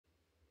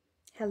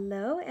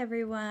Hello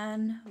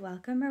everyone,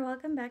 welcome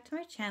back to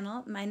my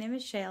channel. My name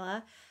is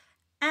Shayla,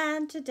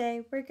 and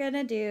today we're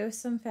gonna do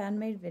some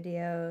fan-made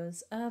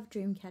videos of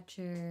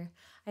Dreamcatcher.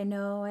 I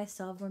know I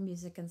still have more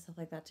music and stuff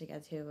like that to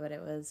get to, but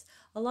it was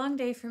a long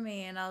day for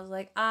me and I was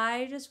like,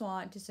 I just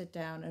want to sit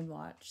down and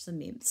watch some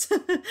memes.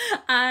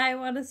 I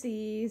want to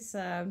see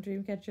some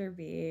Dreamcatcher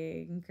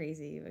being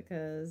crazy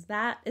because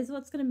that is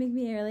what's gonna make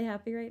me really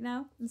happy right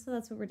now, and so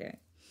that's what we're doing.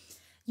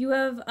 You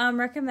have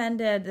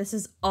recommended, this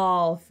is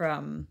all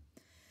from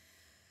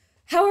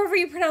however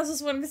you pronounce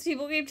this one, because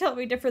people keep telling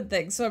me different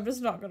things, so I'm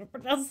just not going to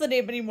pronounce the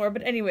name anymore.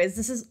 But anyways,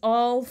 this is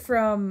all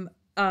from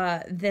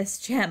this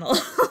channel.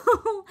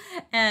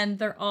 And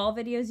they're all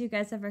videos you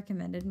guys have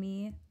recommended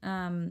me.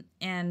 And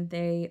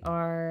they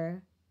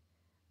are,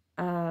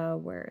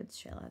 words,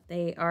 Shayla.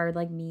 They are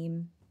like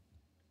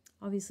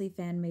obviously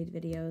fan-made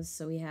videos.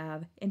 So we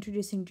have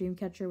introducing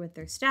Dreamcatcher with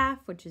their staff,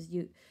 which is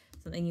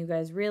something you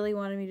guys really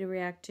wanted me to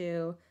react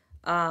to.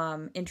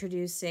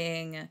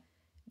 Introducing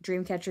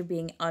Dreamcatcher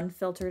being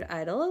unfiltered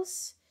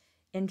idols,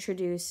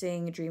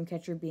 introducing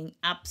Dreamcatcher being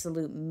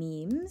absolute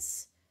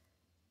memes,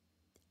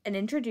 and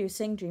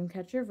introducing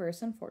Dreamcatcher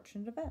versus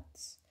unfortunate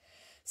events.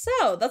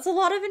 So that's a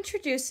lot of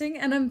introducing,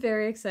 and I'm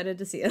very excited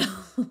to see it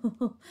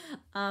all.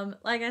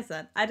 Like I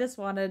said, I just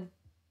wanted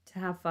to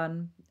have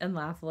fun and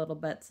laugh a little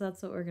bit, so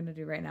that's what we're gonna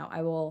do right now.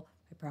 I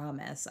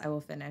promise, I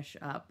will finish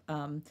up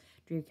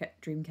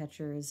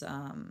Dreamcatcher's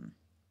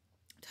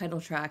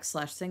title track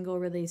 / single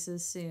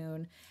releases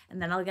soon,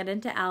 and then I'll get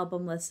into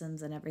album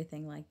listens and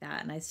everything like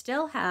that. And I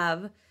still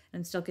have, and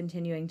I'm still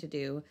continuing to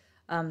do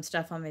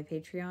stuff on my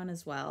Patreon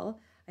as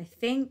well. I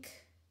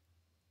think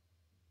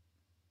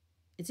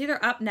it's either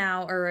up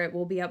now or it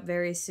will be up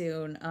very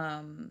soon.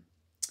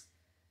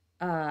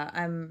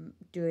 I'm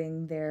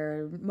doing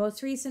their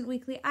most recent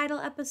weekly idol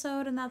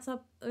episode, and that's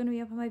going to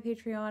be up on my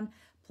Patreon.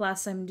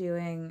 Plus, I'm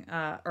doing,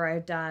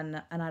 I've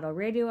done an Idol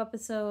Radio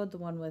episode, the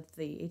one with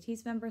the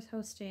ATEEZ members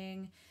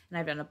hosting, and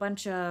I've done a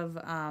bunch of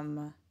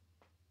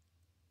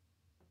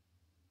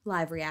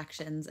live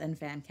reactions and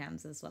fan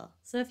cams as well.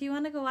 So if you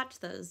want to go watch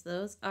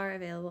those are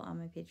available on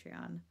my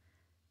Patreon.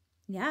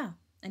 Yeah,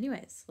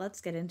 anyways, let's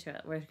get into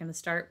it. We're going to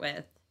start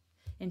with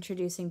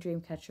introducing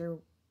Dreamcatcher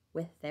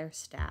with their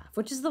staff,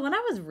 which is the one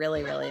I was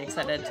really, really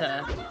excited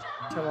to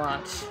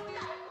watch.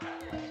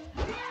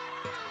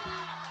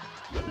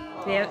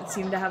 They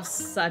seem to have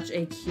such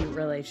a cute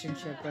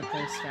relationship with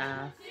their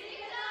staff.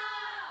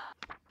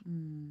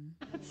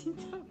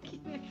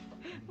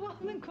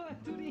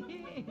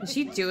 Is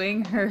she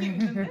doing her?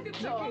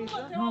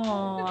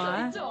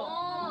 Aww.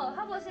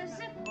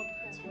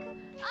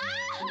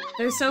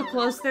 They're so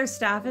close, their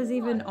staff is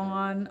even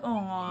on.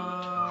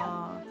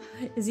 Aww.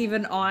 Is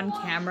even on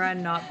camera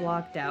and not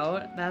blocked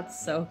out. That's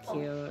so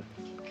cute.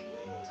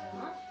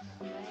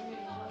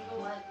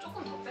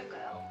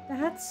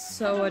 That's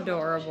so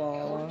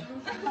adorable.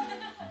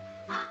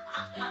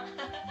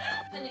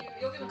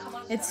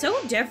 It's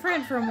so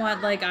different from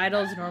what like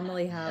idols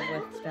normally have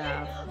with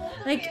staff.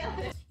 Like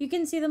you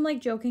can see them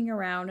like joking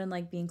around and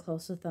like being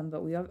close with them,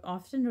 but we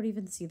often don't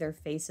even see their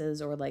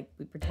faces, or like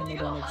we pretend they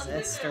don't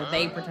exist, or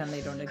they pretend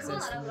they don't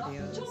exist in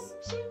videos.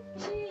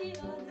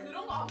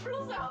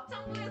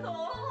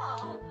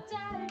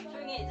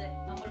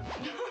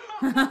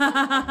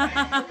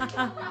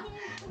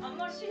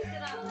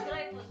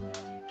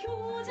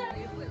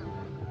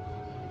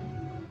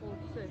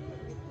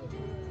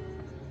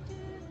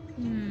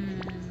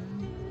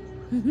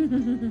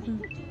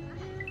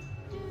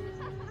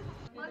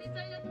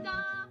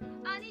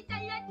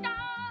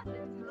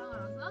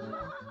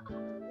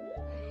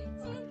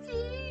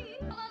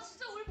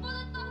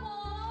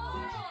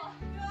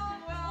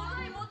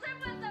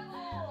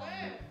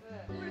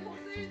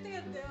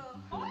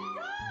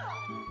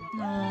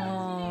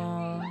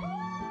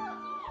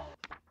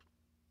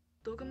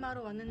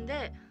 녹음하러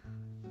왔는데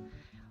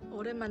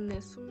오랜만에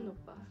수민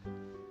오빠.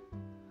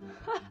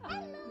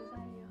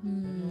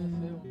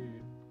 안녕하세요.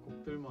 이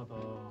곡들마다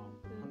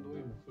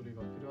한동희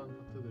목소리가 필요한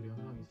파트들이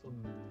항상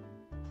있었는데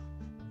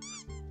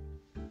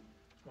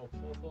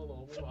없어서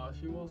너무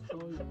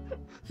아쉬웠어요.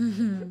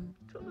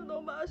 저도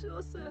너무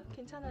아쉬웠어요.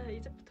 괜찮아요.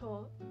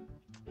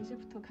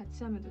 이제부터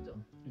같이 하면 되죠.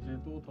 이제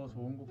또 더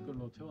좋은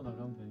곡들로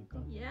채워나가면 되니까.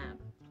 Yeah.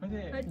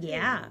 화이팅!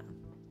 Yeah.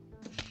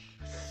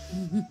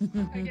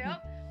 갈게요.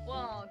 1,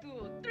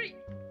 2, 3.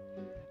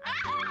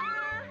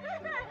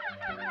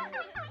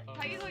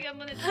 자기소개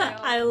한번 해주세요.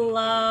 I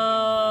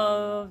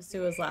love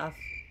Sua's laugh.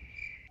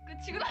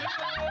 끝이구나.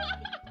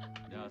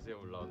 안녕하세요,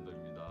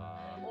 올라운더입니다.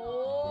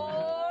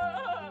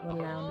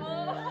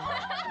 Rounder.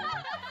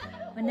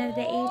 One of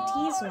the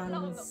ATEEZ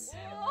ones.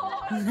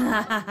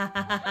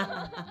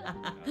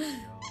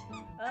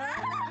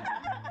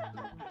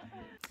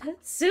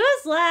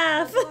 Sua's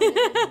laugh.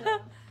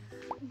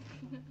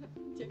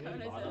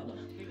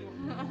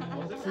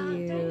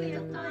 Cute.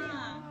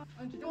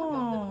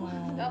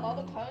 야, 나도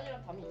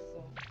가연이랑 담이 있어.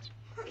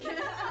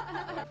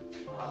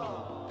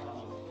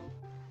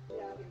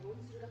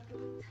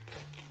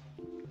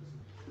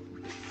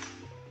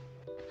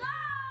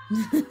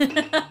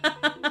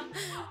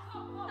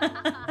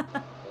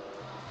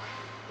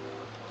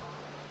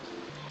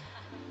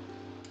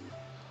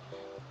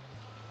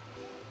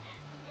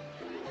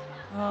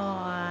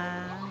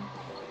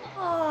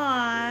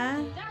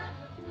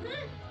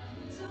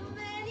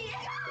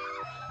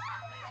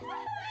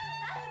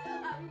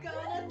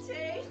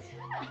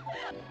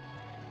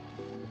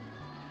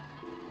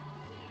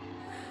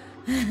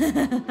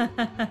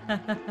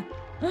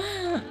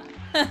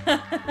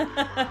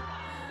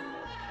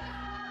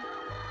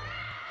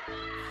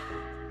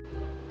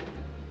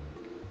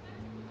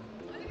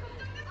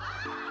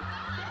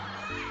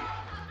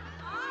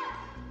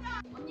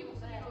 언니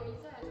목소리로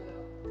인사해줘요.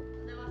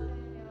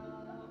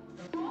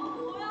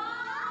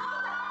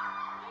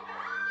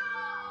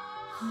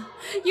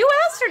 You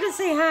asked her to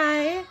say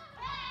hi.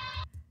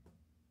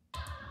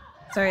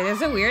 Sorry,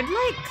 there's a weird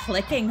like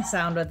clicking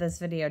sound with this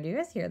video. Do you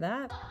guys hear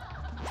that?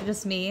 Is it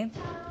just me?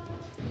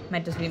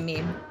 Might just be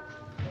me.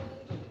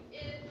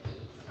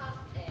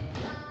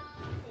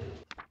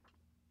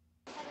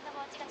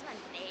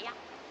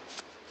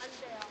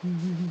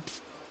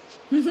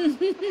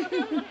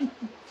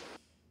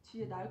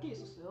 뒤에 날개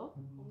있었어요?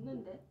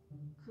 없는데?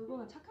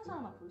 그거는 착한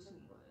사람만 볼 수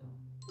있는 거예요.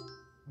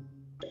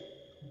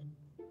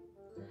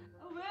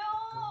 아, 왜요?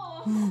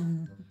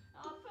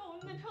 앞에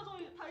언니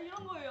표정이 다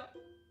이런 거예요.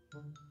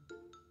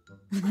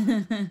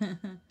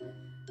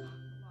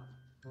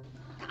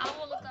 다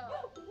먹었잖아.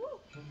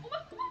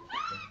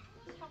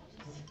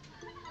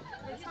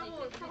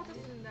 사고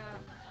쳤습니다.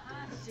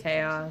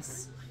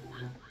 Chaos.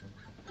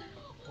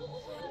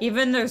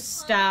 Even their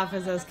staff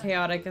is as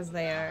chaotic as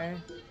they are.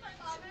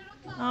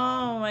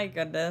 Oh my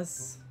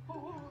goodness.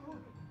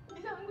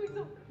 이상한 거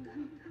있어.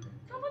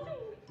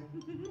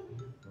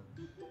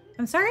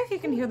 I'm sorry if you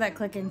can hear that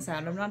clicking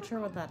sound. I'm not sure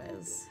what that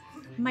is.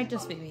 Might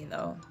just be me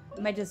though.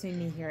 Might just be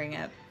me hearing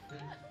it.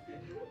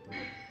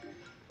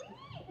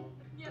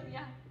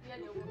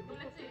 미안 여보.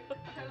 놀랬지?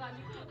 별거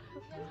아니고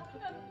그냥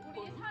잠깐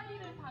우리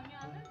사이를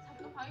방해하는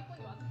잠깐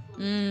방해꾼이 왔었어.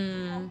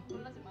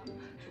 놀라지 마.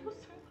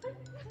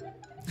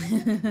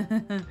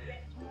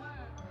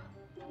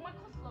 정말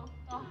컸어.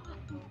 아.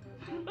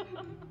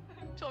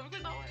 저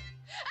얼굴 나와요.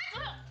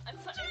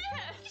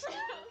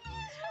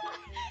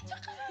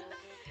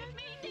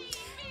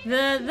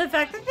 The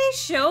fact that they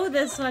show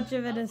this much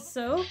of it is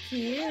so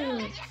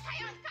cute.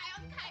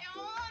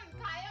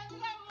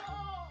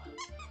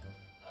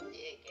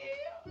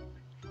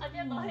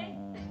 아니야 너 해.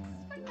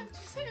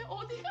 주세요.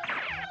 어디가?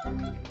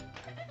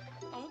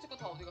 나머지 거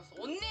다 어디 갔어?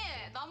 언니!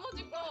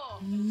 나머지 거!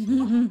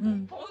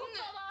 언니!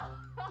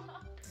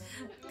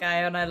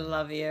 Gayon, I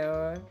love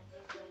you.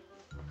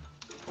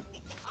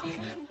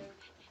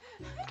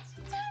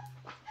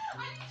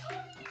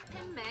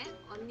 팬맨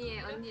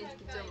언니의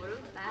기점으로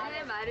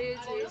나의 말을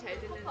제일 잘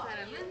듣는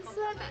사람은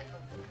수아다.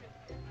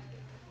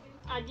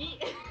 아니.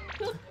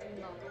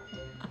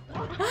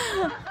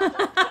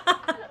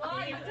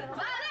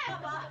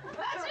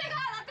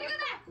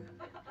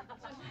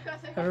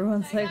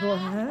 Everyone's like, what?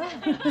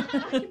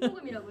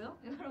 힙복음이라고요?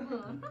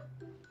 여러분.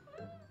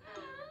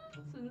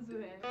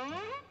 순수해.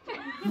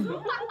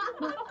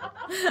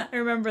 I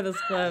remember this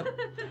clip.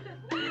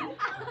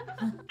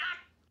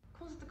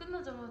 콘서트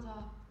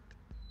끝나자마자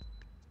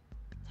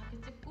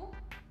자켓 찍고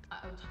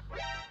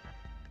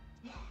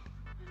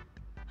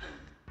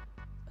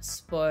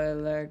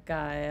Spoiler,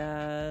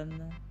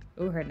 Gayan.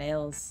 Ooh, her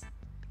nails.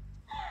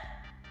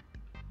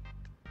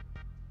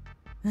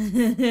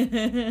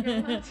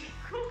 영상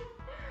찍고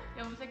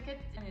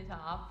염색했지. 아니 저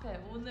앞에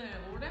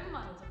오늘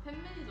오랜만에 저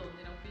팬매니저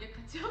언니랑 브이앱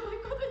같이 하고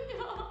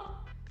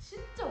있거든요.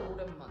 진짜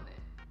오랜만에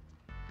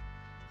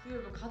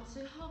브이앱을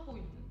같이 하고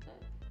있는데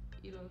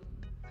이런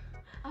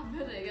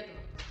앞에서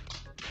얘기했잖아.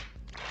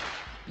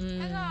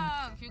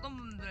 회사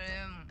직원분들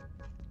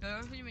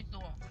열심히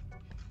또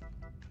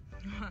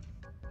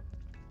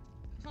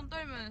손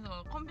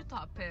떨면서 컴퓨터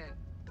앞에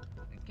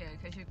이렇게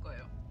계실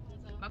거예요.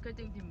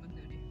 마케팅 팀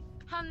분들이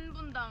한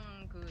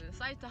분당 그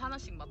사이트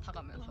하나씩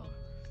맡아가면서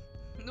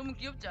너무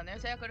귀엽지 않아요?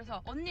 제가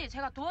그래서 언니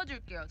제가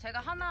도와줄게요.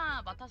 제가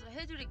하나 맡아서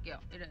해드릴게요.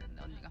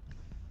 이랬는데 언니가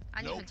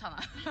아니 괜찮아.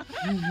 나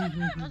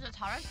진짜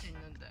잘할 수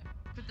있는데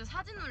그때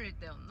사진 올릴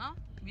때였나?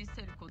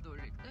 미스테리 코드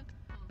올릴 때.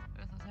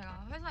 그래서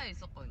제가 회사에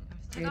있었거든요.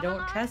 그래서 They 제가 don't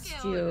하나 trust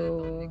할게요. you.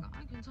 이랬는데 언니가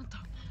아니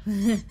괜찮다.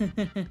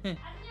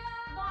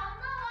 너 안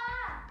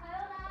나와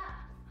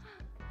가연아.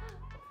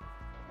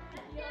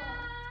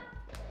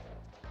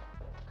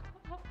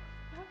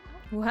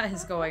 What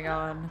is going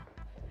on?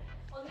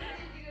 언니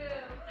지금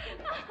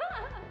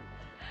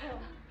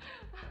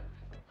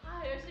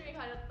아 열심히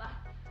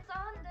가렸다.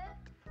 싸한데?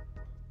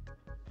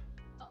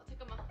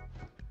 잠깐만.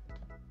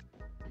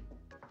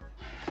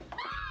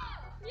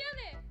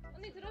 미안해.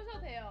 언니 들어오셔도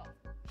돼요.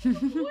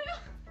 뭐야?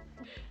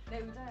 내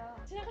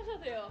의자야. 시작하셔도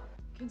돼요.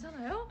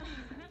 괜찮아요?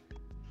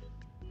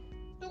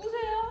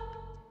 누구세요?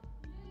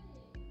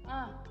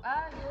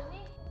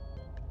 유연이?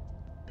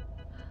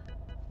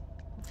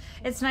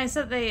 It's nice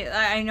that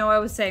I know I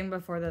was saying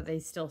before that they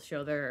still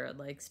show their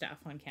like staff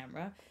on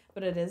camera,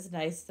 but it is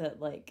nice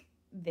that like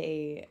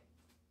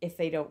if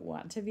they don't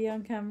want to be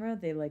on camera,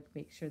 they like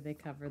make sure they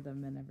cover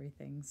them and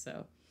everything.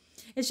 So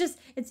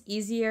it's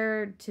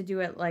easier to do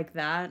it like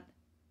that.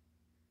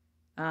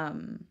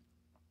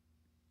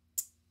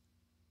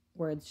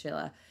 Words,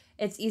 Sheila.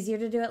 It's easier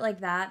to do it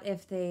like that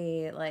if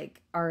they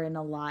like are in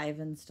a live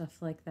and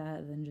stuff like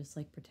that than just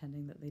like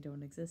pretending that they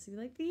don't exist. You'd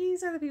be like,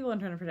 these are the people I'm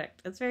trying to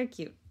protect. It's very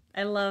cute.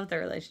 I love their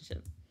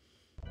relationship.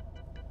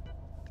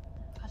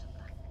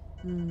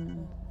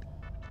 어이구,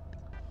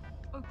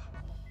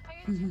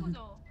 당연히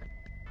최고죠.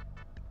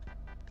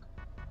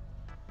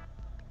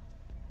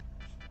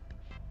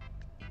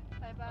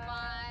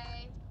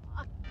 바이바이.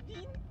 아,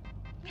 민?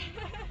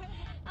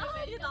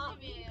 아, 이게 나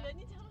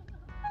렌이 잘한다.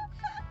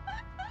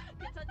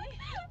 괜찮니?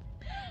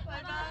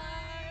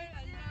 바이바이.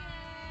 안녕.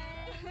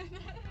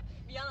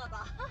 미안하다.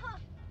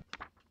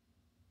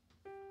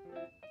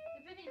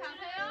 대표님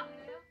가세요?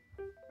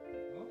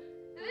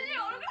 대표님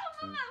얼굴 한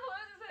번만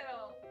보여주세요.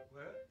 왜?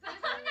 저희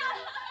 3년.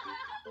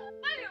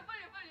 빨리요,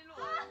 빨리 일로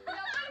와. 야, 빨리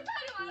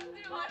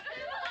말해.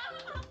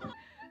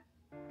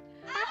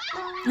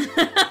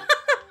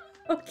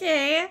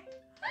 Okay.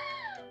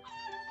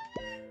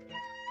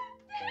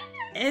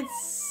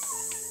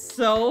 It's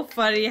so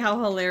funny how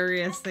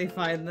hilarious they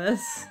find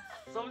this.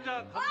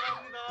 썸장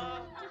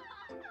감사합니다.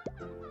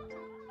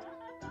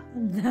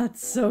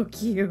 That's so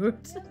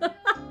cute.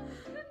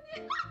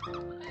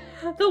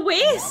 The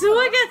way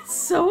Sua gets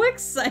so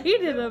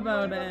excited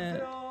about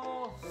it.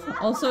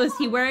 Also, is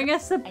he wearing a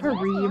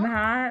Supreme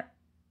hat?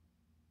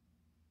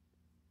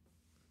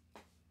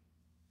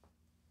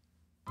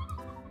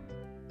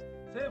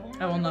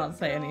 I will not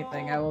say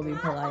anything. I will be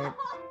polite.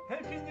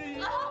 해피 뉴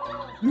이어.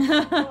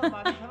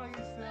 많이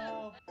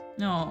사랑해주세요.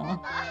 No.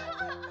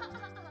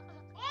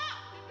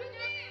 대표님,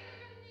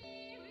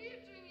 우리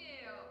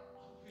중이에요.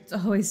 It's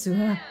always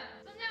Sua.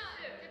 선녀,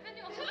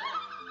 대표님 없어?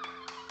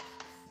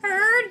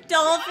 Her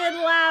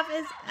dolphin laugh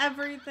is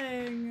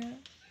everything.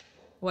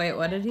 Wait,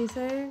 what did he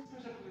say?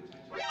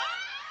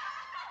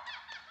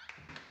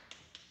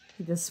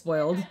 He just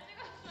spoiled.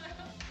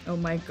 Oh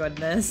my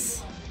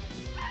goodness.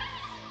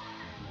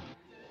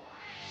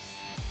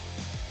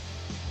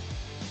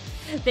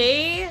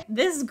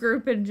 This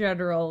group in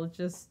general,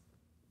 just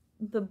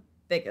the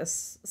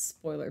biggest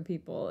spoiler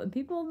people, and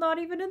people not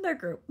even in their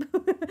group,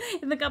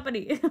 in the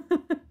company.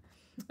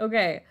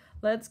 Okay,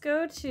 let's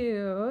go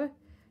to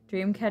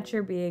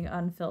Dreamcatcher being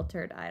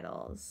unfiltered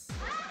idols.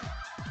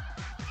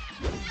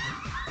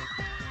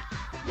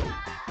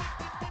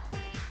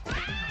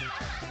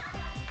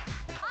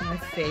 My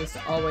face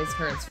always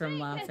hurts from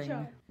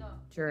laughing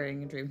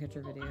during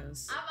Dreamcatcher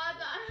videos. 아,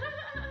 맞아.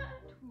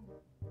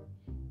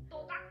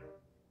 또각.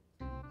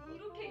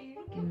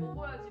 이렇게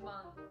먹어야지만.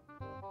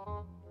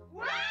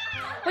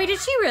 Wait, did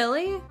she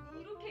really?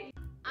 이렇게.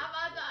 아,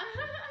 맞아.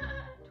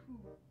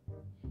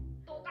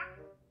 또각.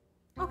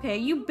 Okay,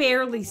 you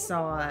barely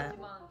saw it.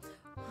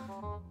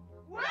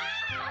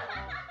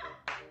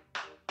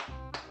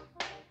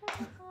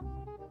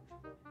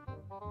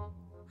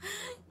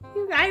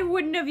 I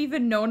wouldn't have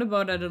even known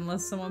about it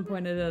unless someone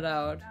pointed it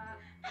out.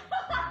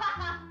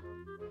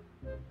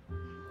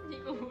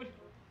 이거 우리.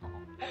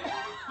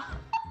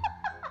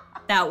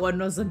 That one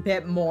was a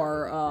bit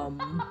more,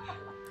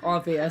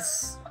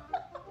 obvious.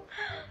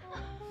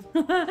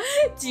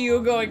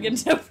 Gio going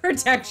into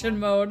protection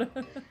mode.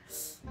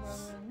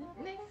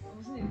 네?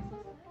 무슨 일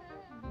있었어?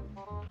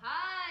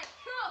 하이,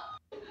 큐!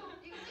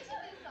 이거 섹시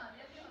댄스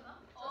아니야, 태연아?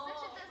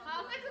 섹시 댄스.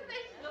 아, 섹시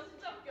댄스. 너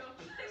진짜 웃겨.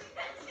 섹시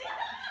댄스.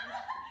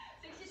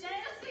 섹시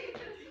댄스.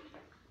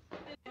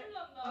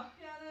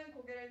 마피아는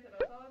고개를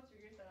들어서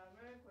죽일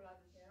사람을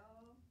골라주세요.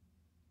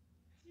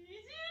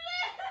 뒤질래!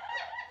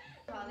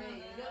 다들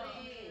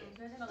의견이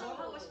뭘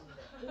하고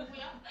싶은데?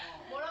 오구야?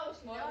 뭘 하고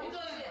싶냐?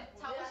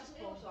 자고 싶어.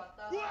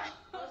 왔다가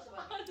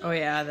Oh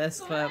yeah,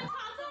 this clip.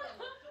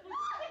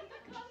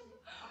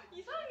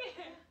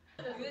 이상해.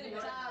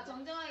 자,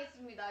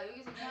 정정하겠습니다.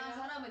 여기서 이상한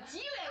사람은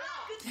지우예요.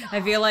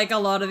 I feel like a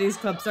lot of these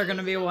clips are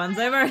gonna be ones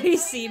I've already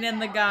seen in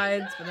the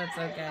guides, but that's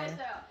okay.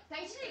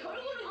 당신이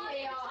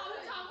걸그룹이에요.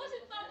 자고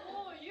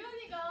싶다고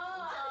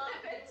유연이가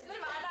벤치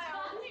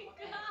많아요.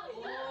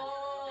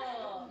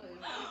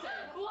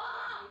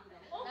 우와!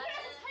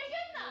 그래서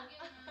살겠나?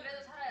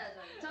 그래도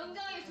살아야죠.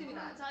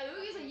 정정하겠습니다. 자,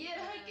 여기서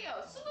이해를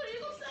할게요.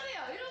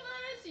 27살이에요. 이런 말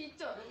할 수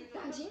있죠.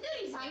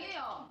 당신들이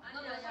이상해요.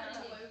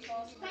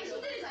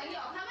 당신들이 이상해요.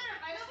 카메라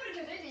빨간불이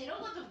켜져 있지. 이런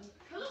것 좀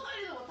표정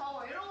관리도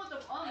못하고 이런 것 좀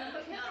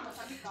뭔가 케어를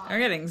못하니까. They're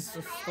getting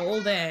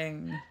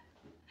scolding.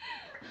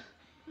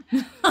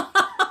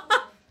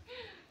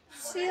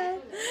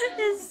 Shit,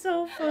 it's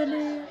so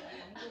funny.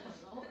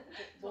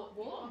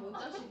 뭔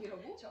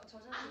자식이라고? 저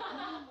자식.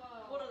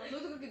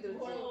 너도 그렇게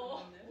들었지?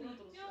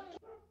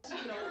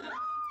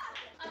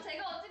 아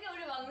제가 어떻게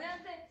우리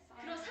막내한테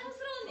그런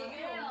상스러운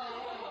얘기를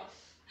해요.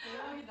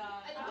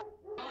 대박이다.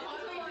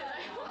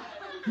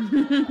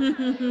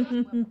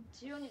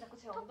 지훈이 자꾸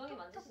제 엉덩이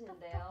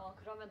만지시는데요.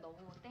 그러면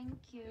너무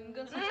땡큐.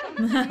 은근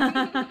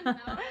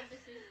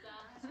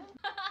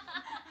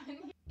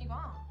이거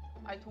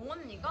아니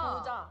동언니가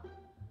고자.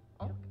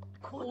 어?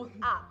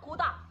 고다.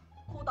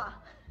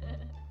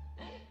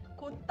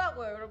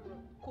 곧다고요,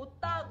 여러분.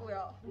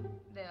 곧다고요.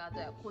 네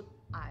맞아요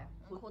곧아요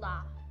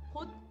고다.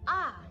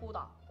 곧아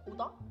고다.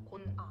 고다?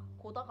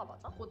 고다가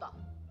맞아? 고다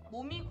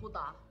몸이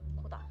고다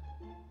고다.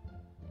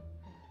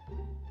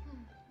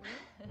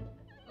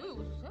 왜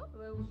웃으세요?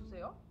 왜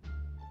웃으세요?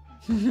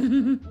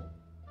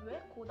 왜?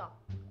 고다.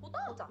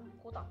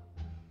 고다.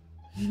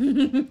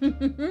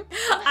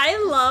 I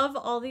love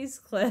all these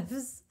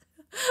clips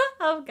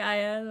of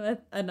Gaia with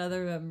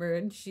another member,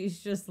 and she's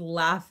just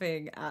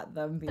laughing at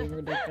them being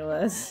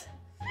ridiculous.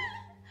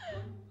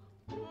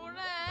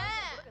 뭐래?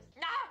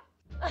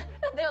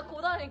 내가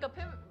고다니까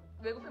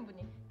외국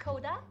팬분이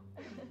고다?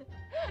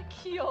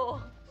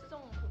 귀여워.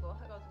 수정 그거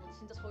해가지고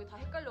진짜 저희 다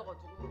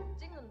헷갈려가지고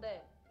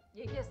찍는데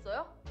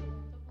얘기했어요?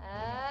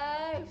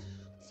 아이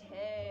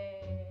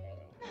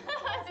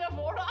제가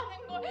뭐라고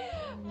하는 거예요?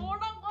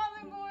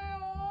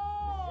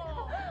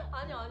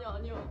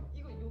 아니요.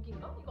 이거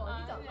욕인가? 이거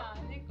아니지 않나?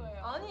 아닐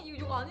거예요. 아니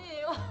이거 욕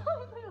아니에요.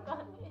 이거 욕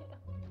아니에요.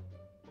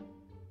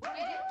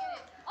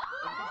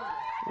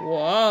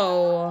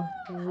 Whoa.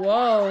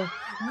 Whoa.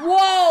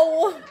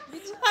 Whoa!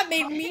 That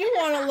made me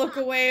want to look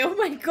away. Oh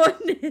my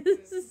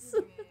goodness.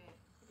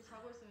 이렇게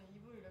자고 있으면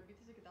이불 밑에서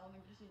이렇게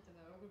나오는 귀신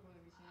있잖아요. 얼굴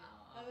보는 귀신.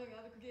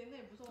 나도 그게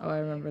옛날에 무서워. Oh, I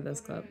remember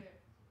this clip.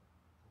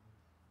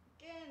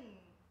 깬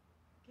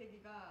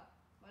계기가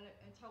만약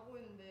자고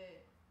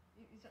있는데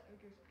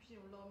이렇게 귀신이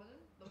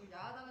올라오면은 너무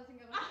야하다는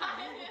생각을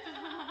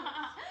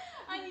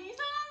아니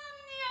이상한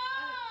언니야.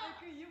 아니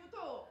그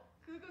이후부터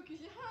그거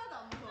귀신 하나도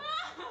안 무서워.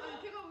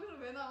 아니 걔가 거기서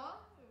왜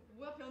나와?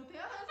 뭐야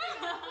변태야? 하는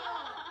생각을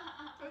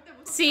절대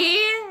무섭지 See?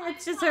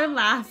 It's just her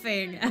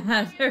laughing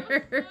at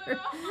her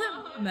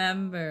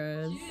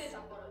members.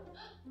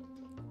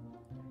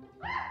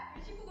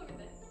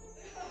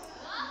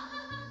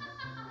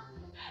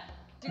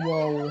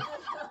 Whoa.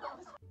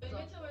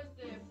 맨 처음 했을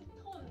때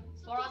톤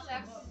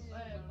보라색.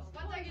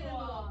 반짝이는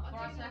거 붙이지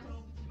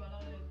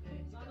말아야 되는데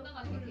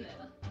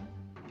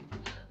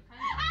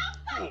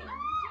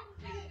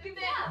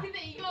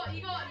근데 이거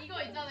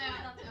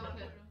있잖아요.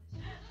 이렇게.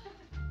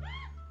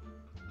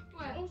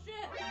 왜? 오 쉣.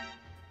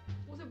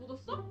 옷에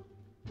묻었어?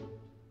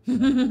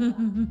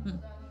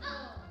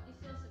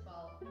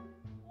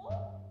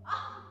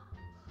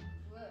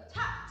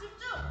 자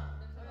집중!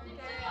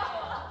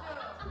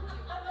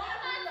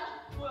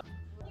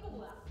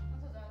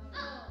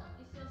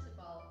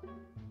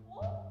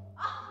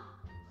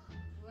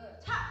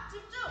 자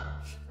집중!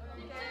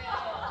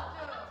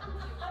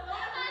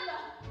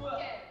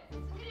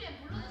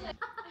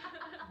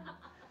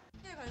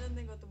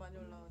 관련된 것도 많이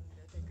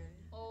올라오는데 댓글.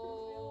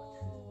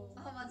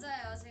 아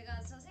맞아요.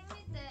 제가 저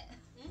생일 때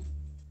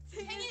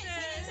생일 때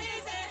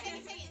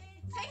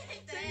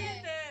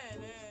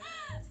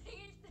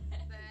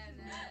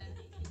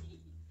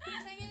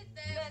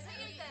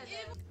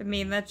I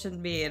mean, that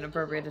shouldn't be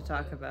inappropriate to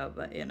talk about,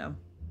 but you know,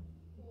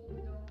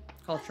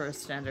 cultural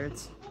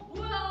standards.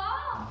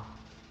 뭐야?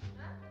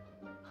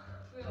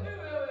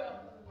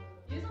 왜요?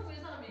 예상 그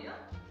사람이에요?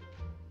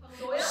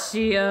 너야?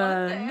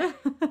 Xian.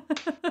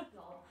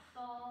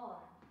 어떤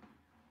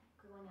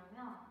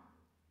그거냐면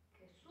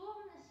그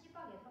수없는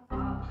시박에서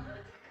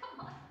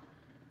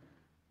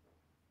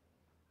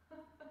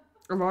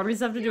Robbie's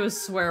have to do with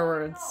swear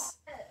words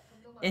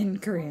in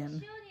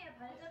Korean. 시연이의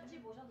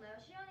발자취 보셨나요?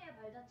 시연이의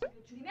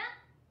발자취를 줄이면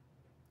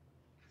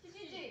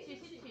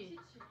시치.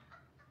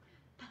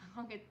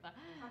 당황했다.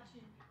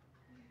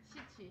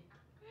 시치.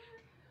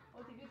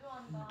 되게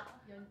좋아한다.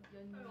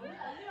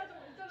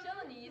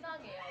 시연은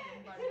이상해요.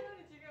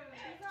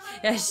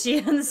 Yeah,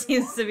 Xian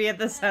seems to be at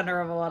the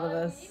center of a lot of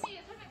this.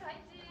 이미 설명 다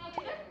했지.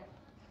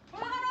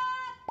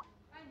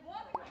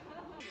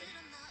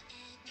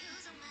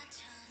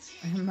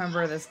 I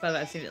remember this, but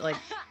I've seen it like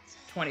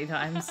 20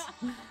 times.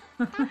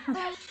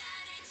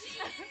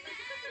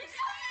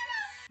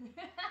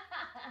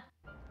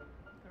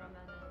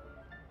 그러면은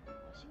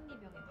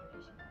식리병에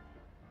걸리신 거예요.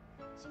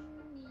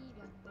 신병.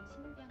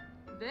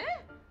 네?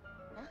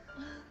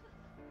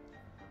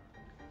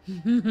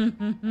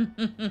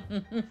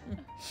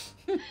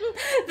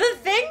 The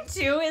thing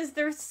too is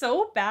they're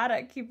so bad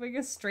at keeping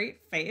a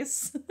straight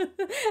face.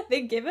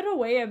 They give it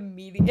away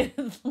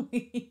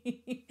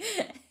immediately.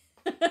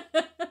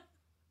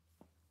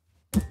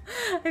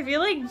 I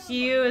feel like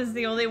Jiu is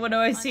the only one who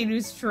I've seen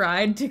who's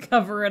tried to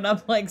cover it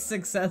up like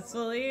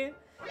successfully.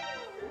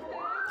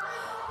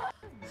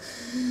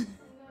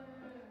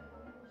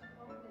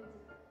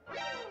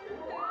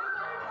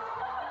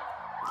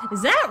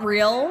 Is that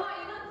real?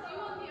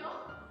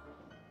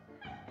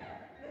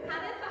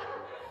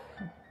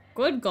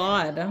 Good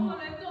God.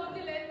 렌즈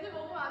언니 렌즈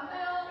먹으면 안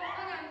돼요.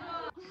 건강에 안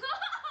좋아.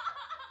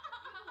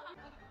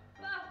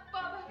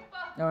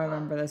 Oh, I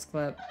remember this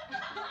clip.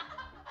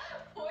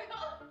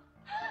 보여?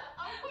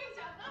 안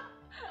보이지 않아?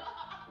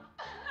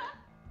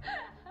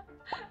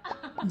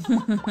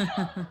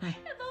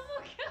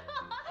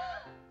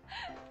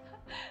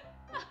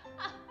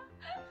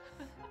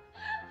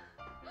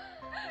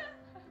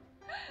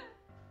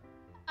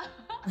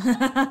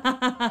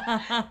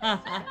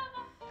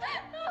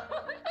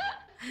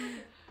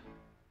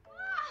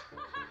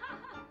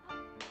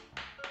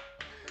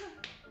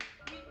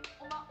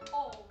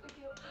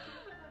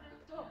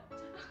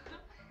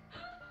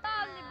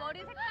 나 언니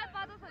머리 색깔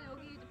빠져서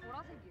여기 이제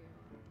보라색이에요.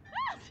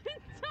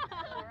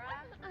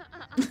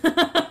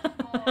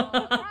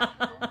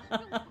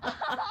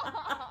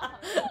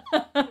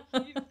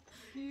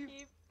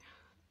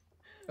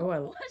 Oh,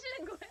 뭐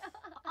하시는 거야?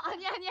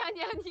 아니.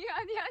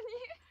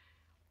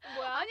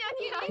 뭐야? 아니.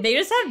 they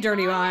just have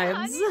dirty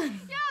vibes.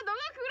 야,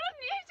 너가 그런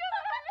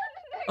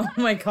Oh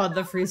my god,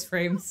 the freeze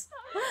frames.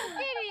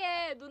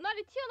 코끼리에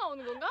눈알이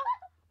튀어나오는 건가?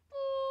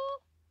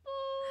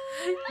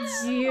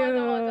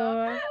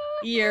 You,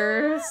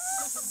 you're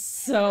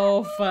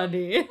so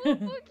funny.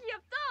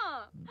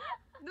 귀엽다.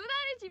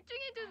 눈알에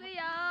집중해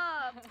주세요.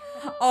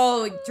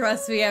 Oh,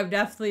 trust me, I'm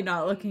definitely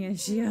not looking at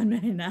Shion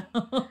right now.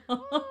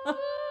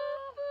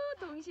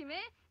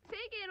 동심의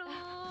세계로.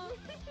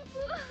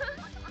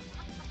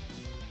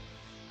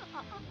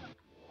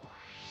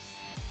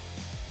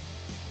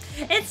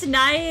 It's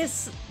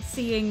nice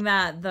seeing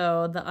that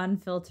though, the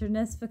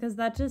unfilteredness, because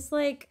that just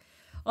like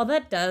all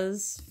that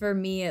does for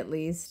me at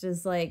least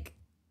is like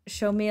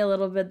show me a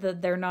little bit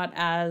that they're not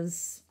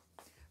as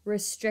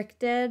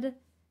restricted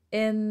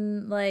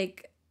in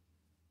like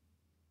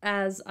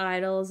as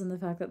idols, and the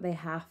fact that they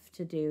have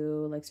to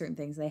do like certain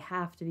things, they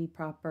have to be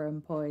proper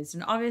and poised,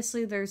 and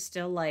obviously there's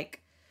still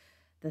like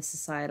the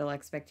societal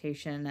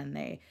expectation, and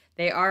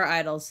they are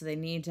idols, so they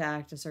need to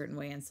act a certain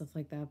way and stuff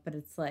like that. But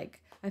it's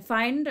like I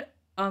find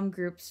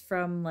groups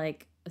from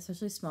like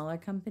especially smaller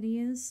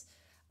companies,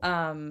 they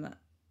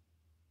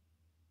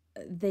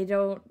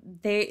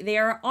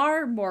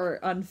are more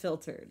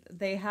unfiltered.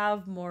 They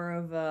have more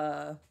of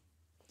a,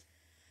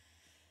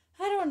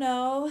 I don't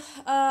know,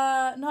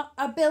 not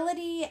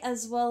ability,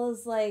 as well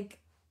as like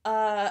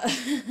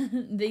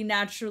they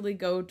naturally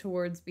go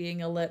towards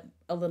being a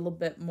little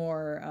bit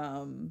more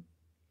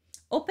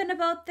open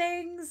about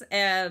things,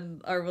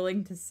 and are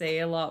willing to say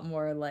a lot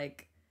more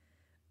like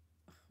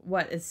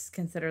what is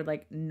considered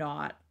like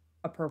not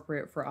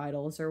appropriate for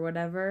idols or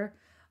whatever,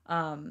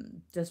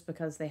 just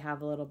because they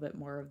have a little bit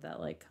more of that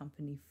like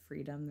company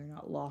freedom. They're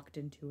not locked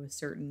into a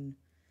certain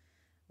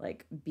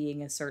like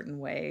being a certain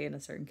way and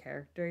a certain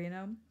character, you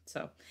know?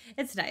 So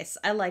it's nice.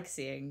 I like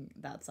seeing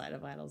that side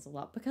of idols a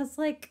lot, because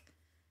like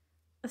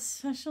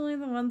especially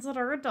the ones that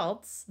are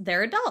adults,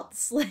 they're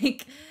adults.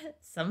 Like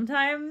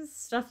sometimes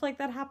stuff like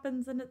that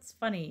happens and it's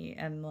funny,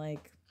 and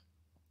like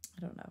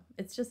I don't know.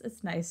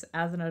 It's nice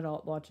as an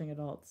adult watching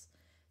adults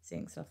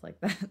seeing stuff like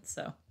that.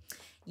 So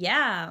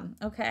yeah.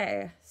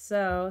 Okay.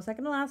 So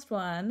second to last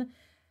one,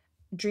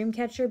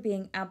 Dreamcatcher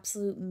being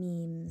absolute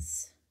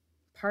memes.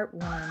 Part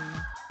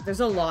 1. There's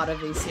a lot of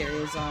these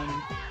series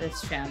on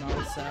this channel,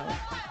 so.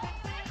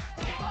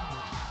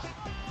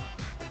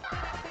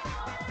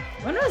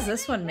 When was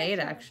this one made,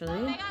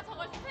 actually?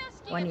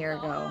 1 year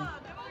ago.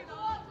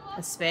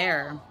 A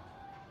spare.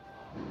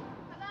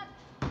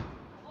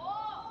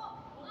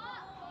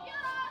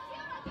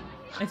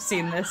 I've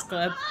seen this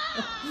clip.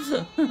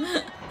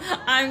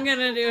 I'm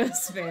gonna do a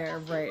spare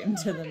right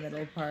into the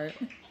middle part.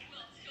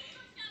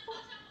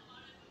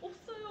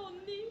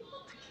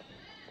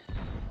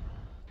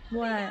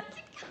 What?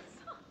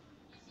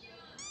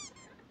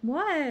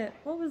 What?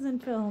 What was in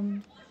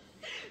film?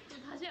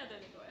 다시 해야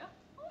되는 거예요?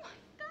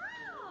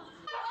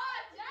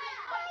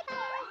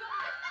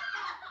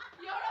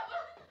 여러분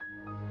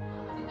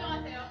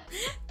진정하세요.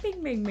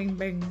 Bing, bing, bing,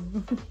 bing.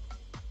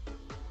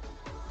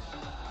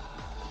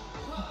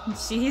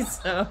 She's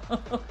so.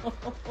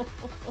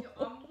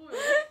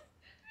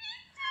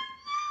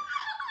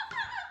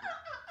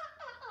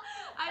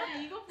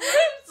 아니 이거 보여줄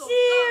수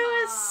She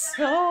was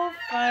없잖아. so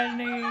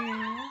funny.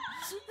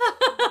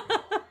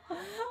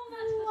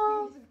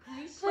 Love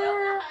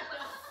her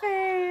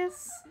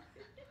face.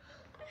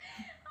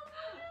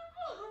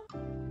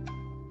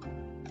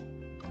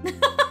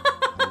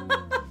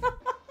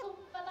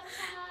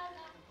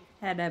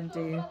 Head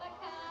empty.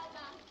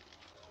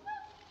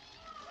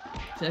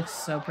 She looks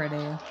so pretty.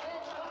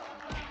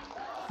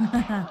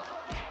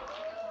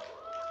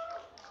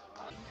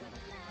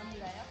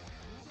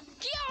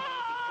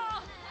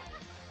 귀여워.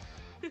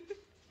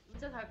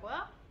 진짜 살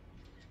거야?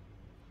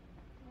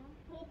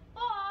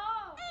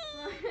 오빠.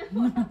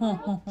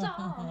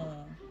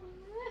 먹자.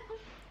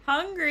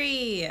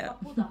 Hungry.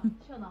 보자.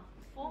 시원아.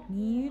 어?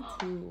 Me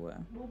too.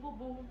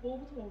 뭐부터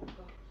먹을까?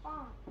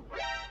 빵.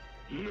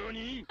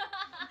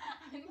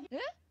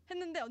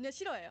 했는데 언니가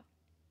싫어해요.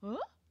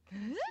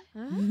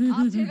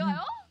 아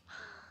제가요?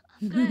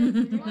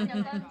 이건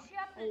약간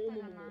취향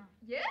멘트잖아.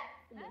 예?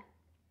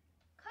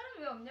 칼은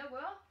왜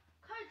없냐고요?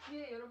 칼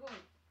뒤에 여러분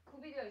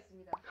구비되어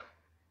있습니다.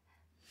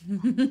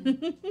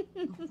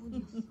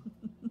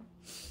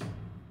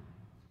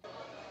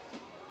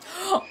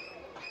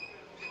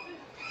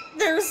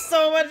 There's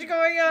so much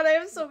going on. I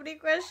have so many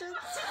questions.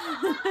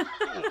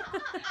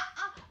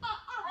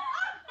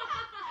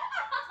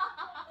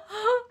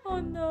 Oh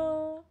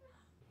no.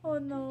 Oh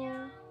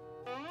no.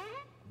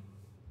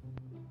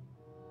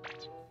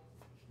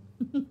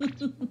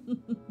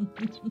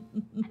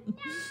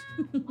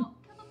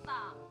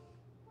 켜졌다.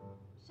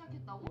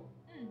 시작했다고?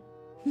 응.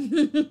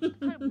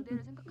 칼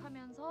무대를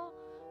생각하면서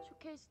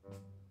쇼케이스.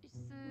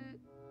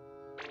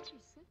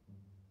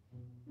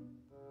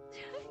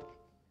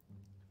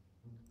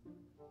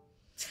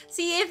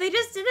 See, if they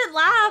just didn't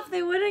laugh,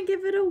 they wouldn't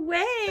give it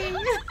away.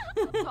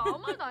 저 아무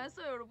말도 안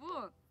했어요,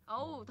 여러분.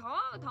 아우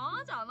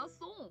당황하지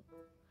않았어.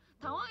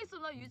 당황했어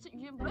나 유왜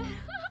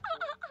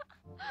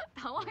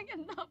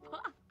당황했나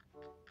봐.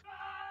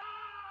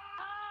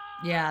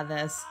 Yeah,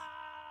 this.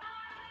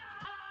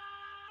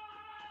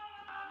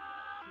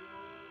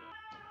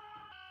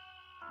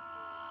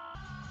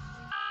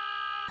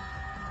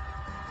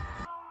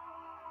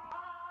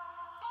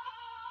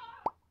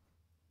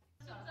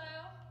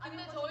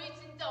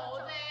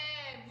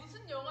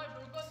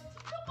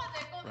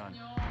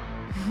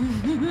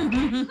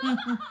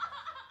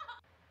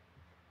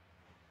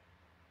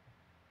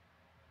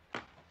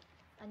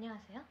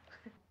 안녕하세요.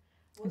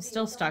 I'm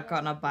still stuck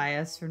on a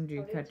bias from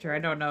Dreamcatcher. I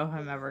don't know if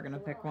I'm ever gonna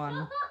pick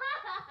one.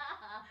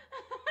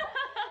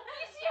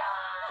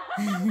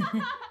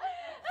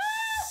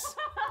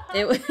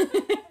 It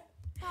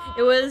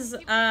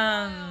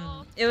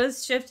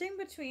was shifting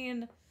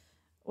between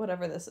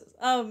whatever this is.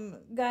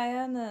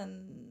 Guyan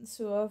and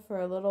Sua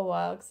for a little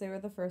while because they were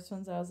the first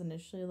ones I was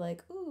initially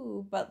like,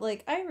 ooh, but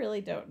like I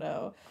really don't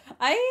know.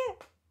 I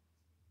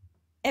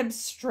am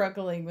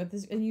struggling with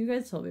this, and you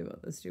guys told me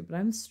about this too, but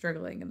I'm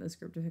struggling in this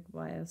group to pick a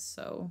bias,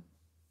 so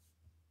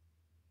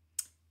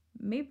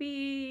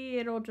maybe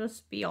it'll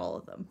just be all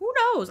of them. Who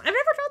knows? I've never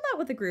done that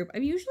with a group.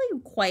 I'm usually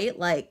quite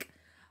like,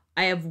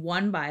 I have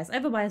one bias. I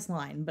have a bias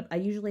line, but I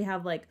usually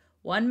have like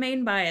one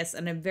main bias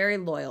and I'm very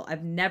loyal.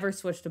 I've never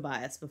switched a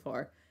bias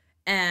before.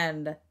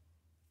 And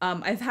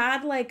I've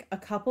had like a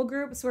couple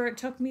groups where it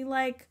took me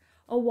like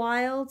a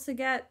while to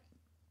get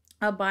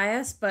a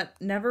bias, but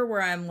never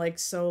where I'm like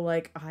so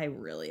like I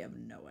really have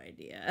no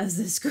idea as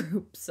this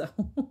group, so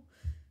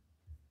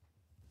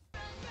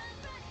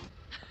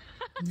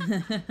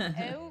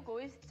에우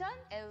고이스찬?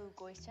 에우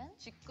고이스찬?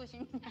 죽고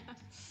싶냐?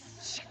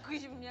 죽고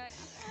싶냐?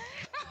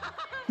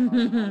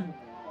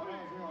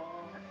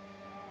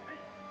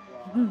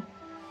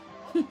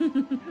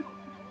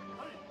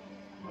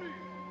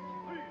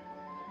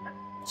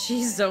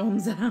 She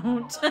zones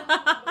out.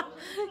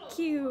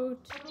 Cute.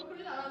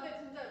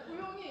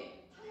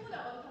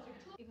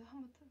 이거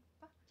한번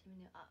틀어볼까?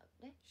 재밌네요. 아,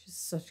 네? She's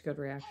such good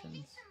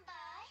reactions.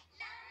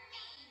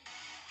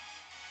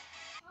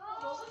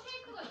 러브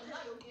쉐이크가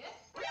있나 여기에?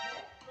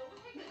 러브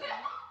쉐이크가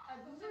있나? 아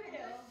무슨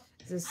소리예요?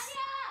 Is this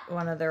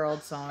one of their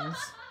old songs?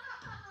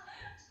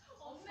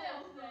 없네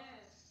없네.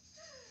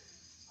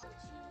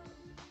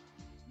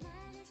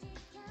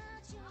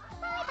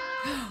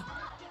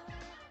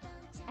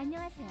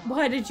 안녕하세요.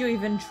 Why did you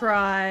even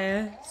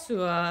try,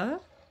 Sua?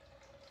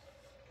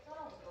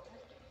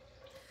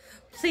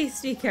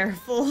 Please be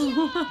careful.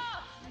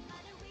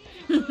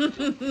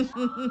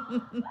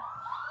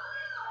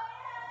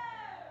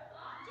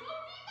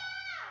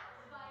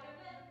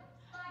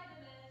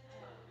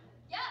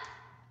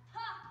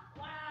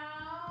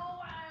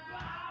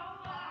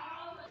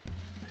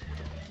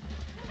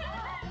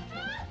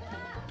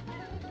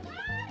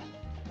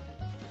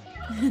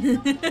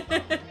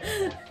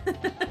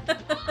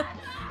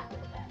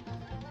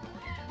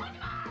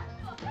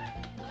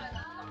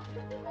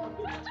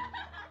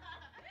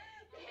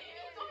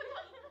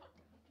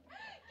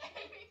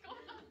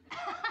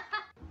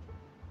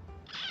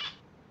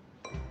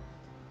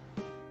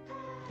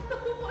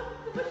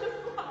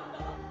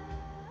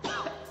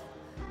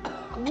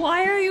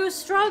 Why are you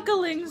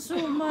struggling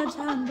so much,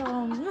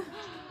 Handong?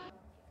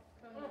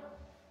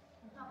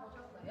 다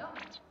보셨어요?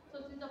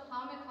 저 진짜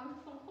밤에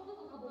감성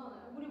터져서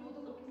잤잖아요. 우리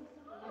모두 그렇게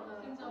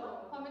했었어요.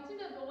 진짜로. 밤에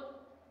침대에 누워.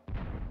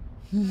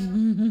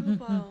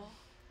 이거 봐요.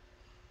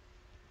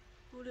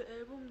 우리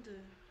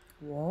앨범들.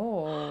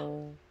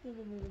 Whoa.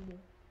 어머머머머.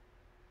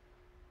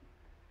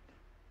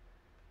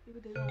 이거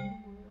내가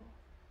없는 거예요.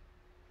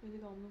 왜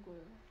내가 없는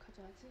거예요?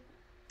 가져가지?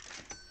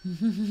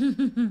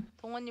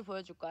 동언니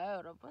보여줄까요,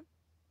 여러분?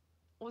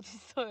 어디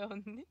있어요,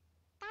 언니?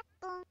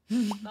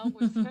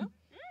 나오고 있어요?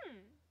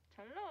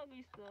 잘 나가고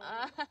있어.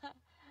 아,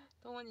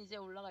 동언니 이제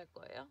올라갈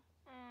거예요?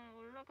 응,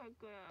 올라갈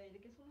거야.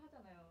 이렇게 손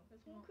하잖아요.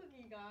 손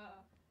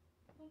크기가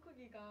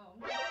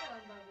엄청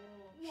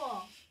나간다고.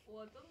 우와.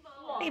 우와 쩐다.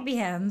 Baby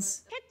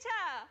hands.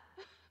 캐차!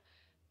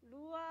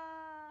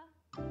 루아.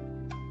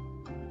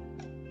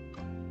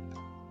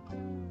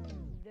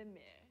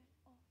 레멜.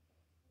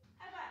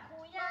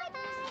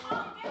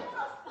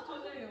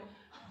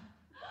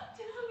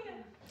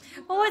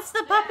 Oh, it's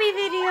the puppy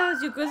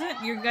videos.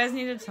 You guys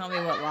need to tell me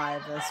what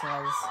live this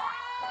was.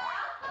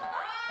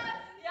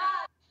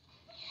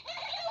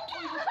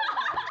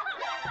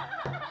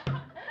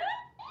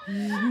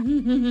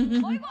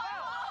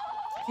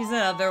 She's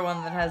another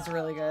one that has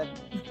really good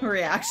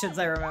reactions,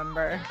 I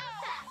remember.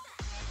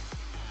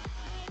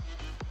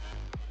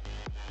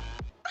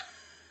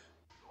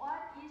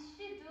 What is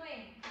she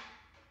doing?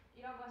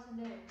 이라고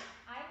하시는데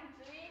I'm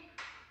doing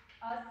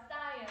a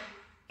science.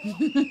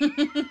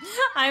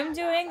 I'm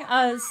doing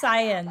a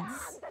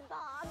science.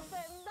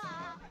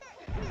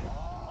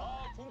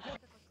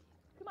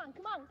 그만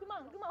언니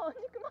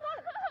그만.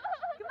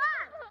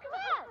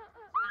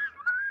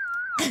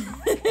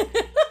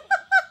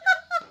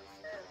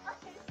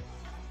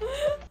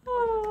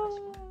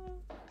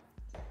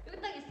 여기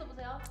딱 있어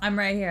보세요. I'm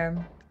right here.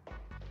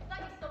 딱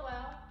있어 봐요.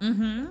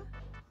 Mm-hmm.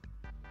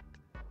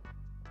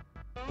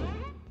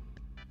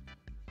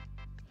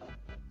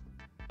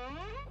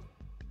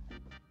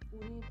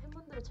 우리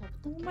팬분들을 잘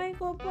Oh 부탁해. my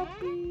god,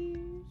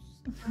 puppies.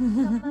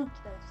 잠깐만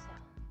기다려주세요.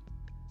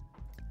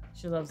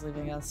 She loves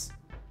leaving us.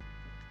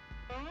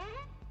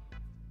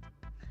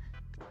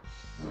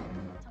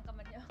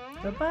 잠깐만요.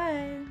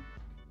 Goodbye.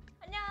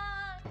 안녕.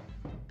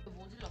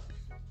 모질렀어.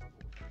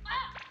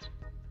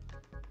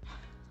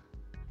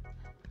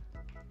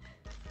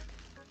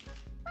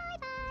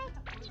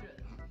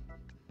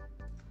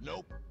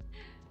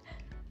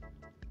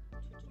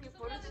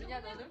 아니야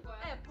너는?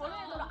 네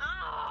버전으로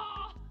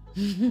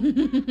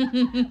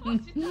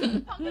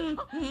진짜 방금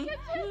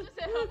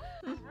캐치해주세요.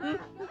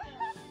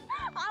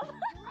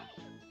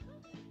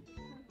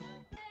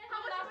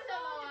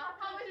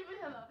 하고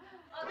싶으셔서.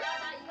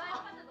 나 이거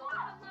했는데 너무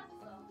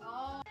탐났어.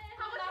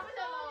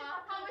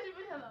 하고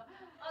싶으셔서.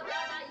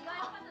 나 이거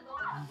했는데 너무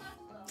탐났어.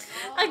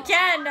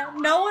 Again,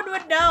 no one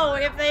would know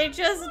if they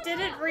just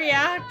didn't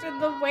react in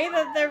the way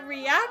that they're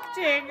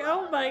reacting.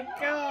 Oh my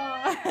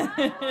god.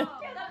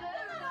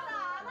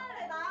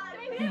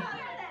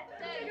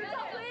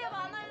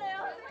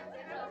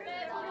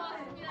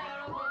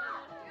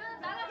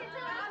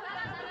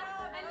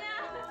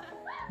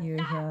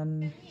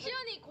 유현.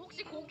 시연이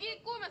혹시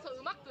고기 구우면서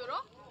음악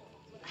들어?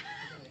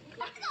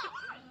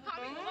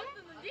 밤에 음악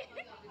듣는디?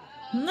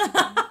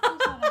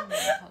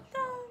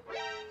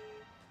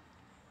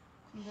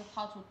 근데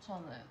다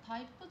좋잖아요. 다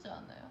이쁘지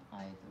않아요?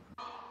 아이들.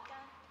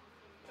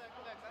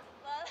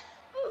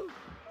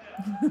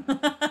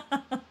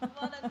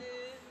 원하는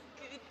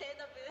그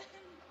대답은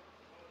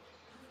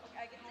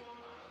알겠지?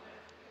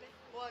 그래?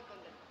 뭐 할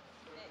건데?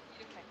 네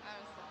이렇게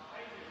알았어.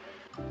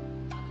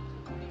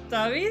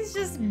 Tommy's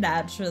just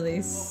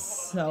naturally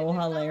so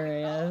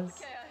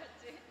hilarious.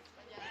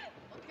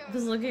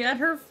 Just looking at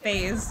her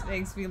face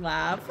makes me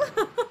laugh.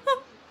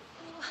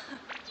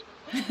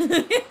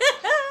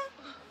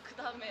 그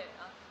다음에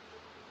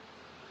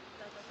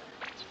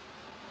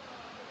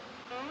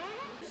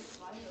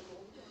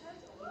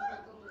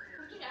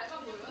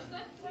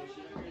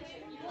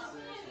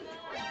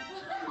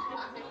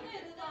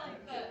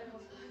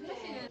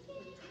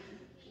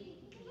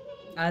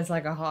Eyes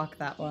like a hawk,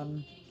 that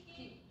one.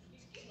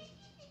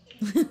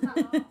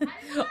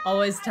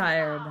 Always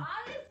tired.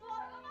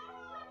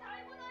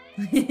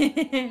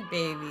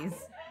 Babies.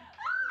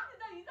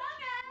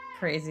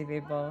 Crazy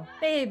people.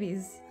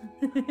 Babies.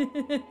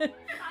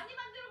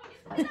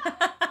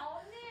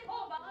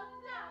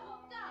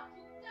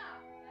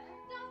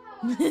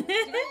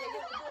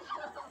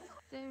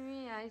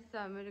 쌤이 아이스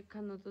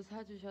아메리카노도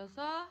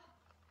사주셔서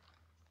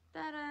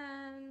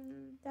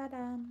따란.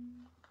 Ta-da.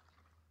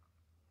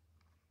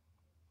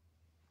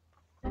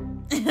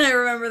 I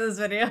remember this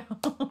video.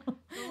 너무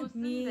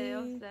쓴데요,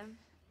 Me 쌤.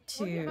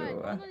 too.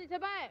 선생님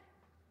제발.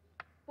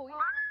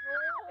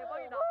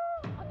 대박이다.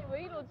 아니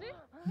왜 이러지?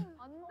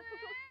 안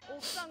돼.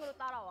 옥상으로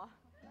따라와.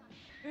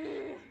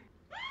 왜?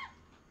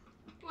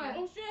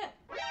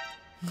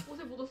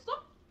 옷에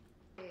묻었어?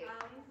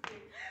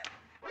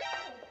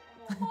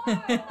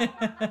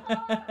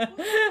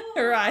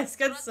 Her eyes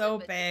get so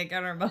big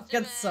and her mouth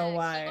gets so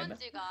wide.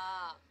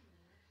 시건지가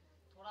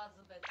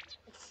도라즈 배즙.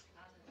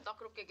 나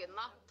그렇게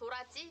얘기했나?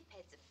 도라지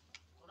배즙.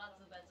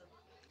 도라즈 배즙.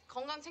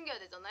 건강 챙겨야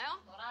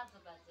되잖아요. 도라즈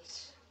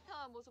배즙.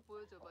 상한 모습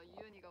보여줘봐.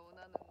 유연이가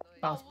원하는 너의.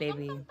 Boss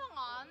baby. 상상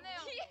안 해요.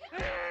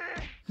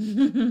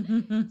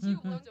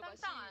 지금 보여줘봐.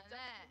 상상 안 해.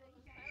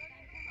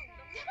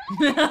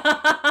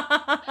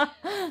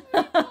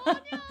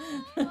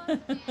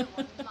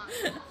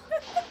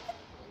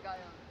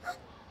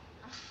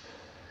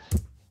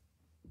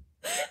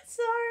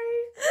 Sorry,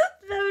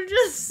 them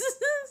just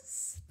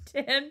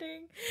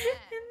standing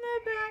in the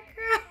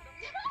background.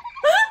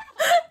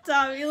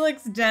 Tommy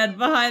looks dead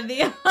behind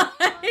the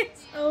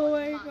eyes. Oh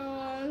my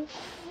god.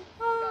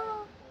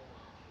 Oh.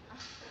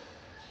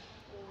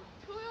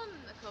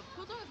 표현 그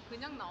표정에서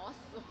그냥 나왔어.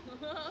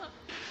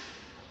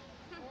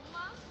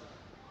 엄마?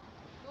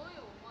 너의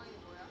엄마이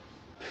뭐야?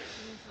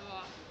 진수아.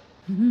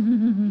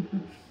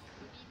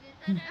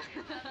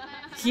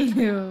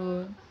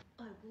 Cute.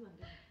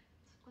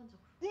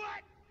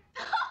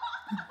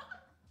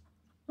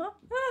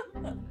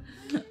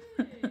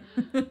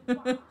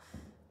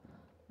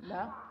 나?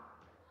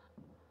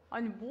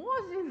 아니 뭐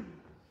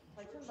하시는?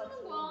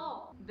 추는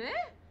거야. 네?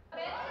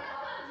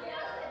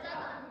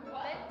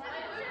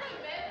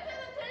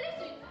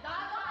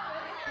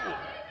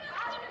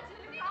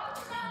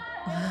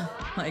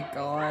 Oh my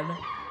god.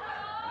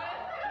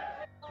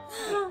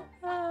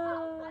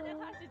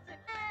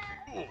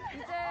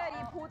 이제 이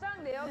보장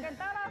내역에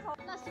따라서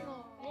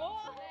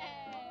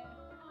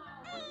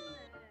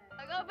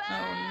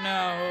Oh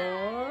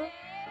no.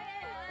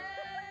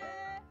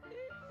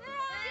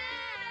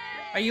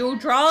 Are you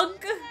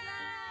drunk?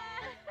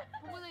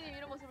 부모님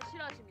이런 모습을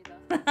싫어하십니다.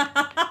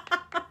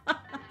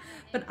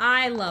 But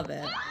I love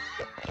it.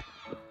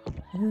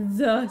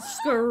 The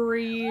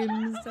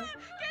screams.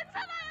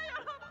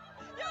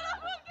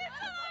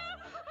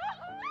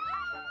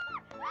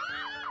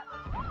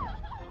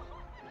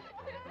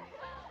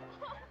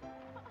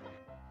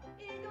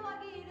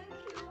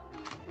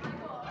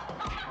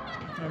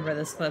 I remember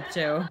this clip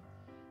too.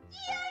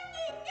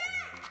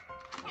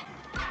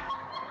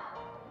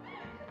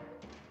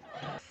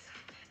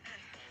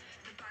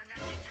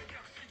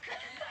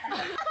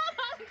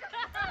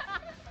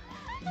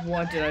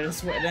 What did I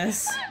just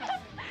witness?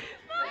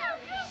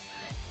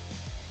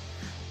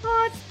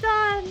 Oh, it's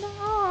done.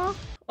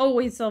 Oh,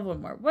 we still have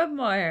one more. One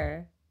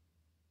more.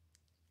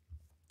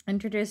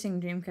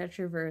 Introducing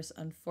Dreamcatcher verse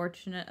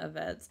unfortunate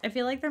events. I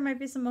feel like there might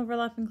be some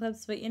overlapping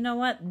clips, but you know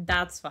what?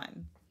 That's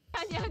fine.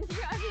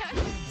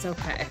 It's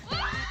okay.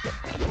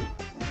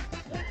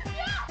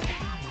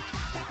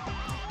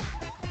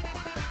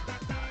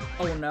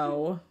 Oh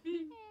no.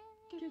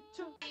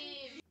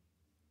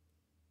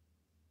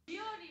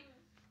 리얼임.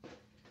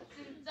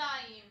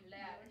 진짜임.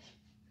 레알.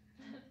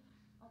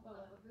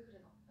 왜 그래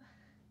너?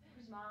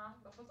 그러지 마.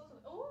 몇번 써서.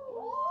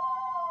 오.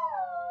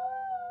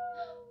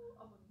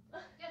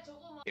 야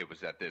저거 막. It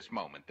was at this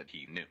moment that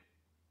he knew.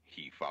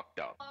 He fucked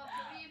up.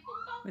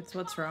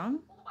 What's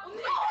wrong?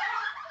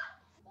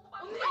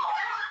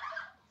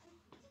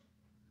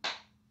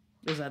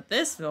 It was at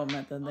this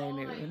moment that they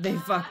knew they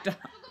fucked up.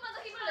 조금만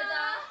더 힘을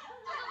내자.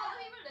 조금만 더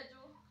힘을 내줘.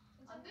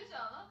 안 되지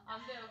않아?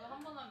 안 돼요. 그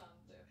한 번 하면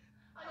안 돼요.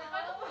 아니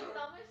빨간불이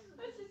남을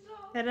수도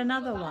있어. Hit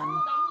another one.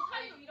 나무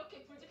사이로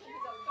이렇게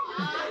불직해지지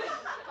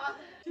않을까?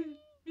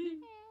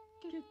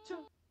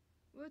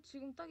 왜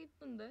지금 딱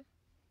이쁜데?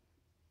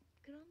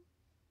 그럼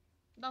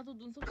나도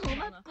눈썹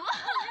그만.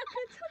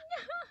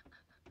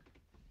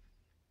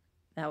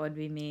 That would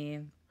be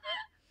me.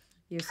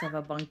 You used to have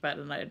a bunk bed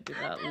and I'd do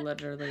that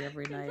literally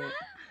every night.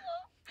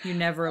 You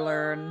never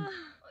learn.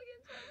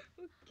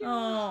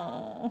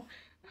 Oh.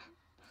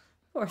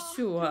 Poor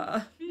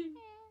Shua.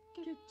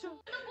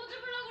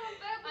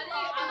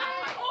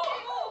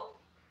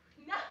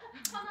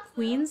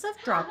 Queens of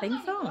dropping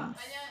phones.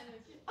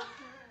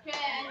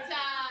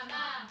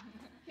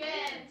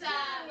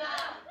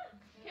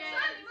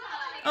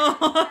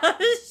 Oh,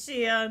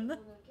 Shion.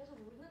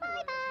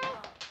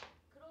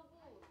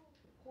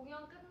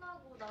 공연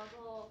끝나고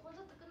나서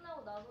콘서트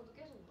끝나고 나서도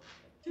계속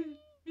울었어요.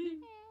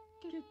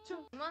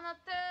 그만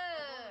하트.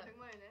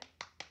 정말이네.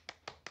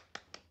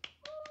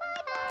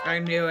 I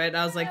knew it.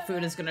 I was like,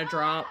 food is gonna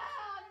drop.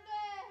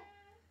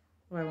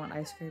 Oh, I want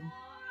ice cream.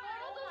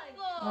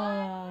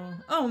 Oh,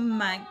 oh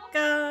my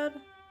god.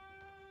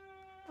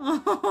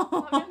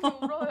 이렇게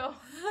울어요.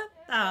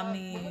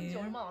 Tommy.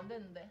 얼마 안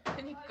됐는데.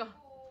 그니까.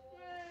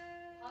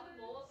 밥을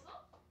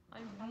먹었어?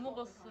 아니 못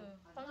먹었어요.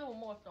 당신 못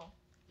먹었죠?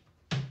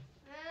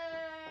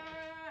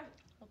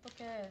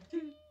 어떡해.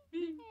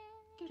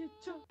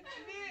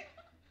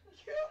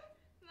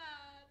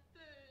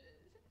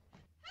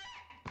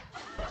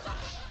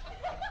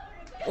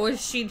 Was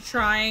she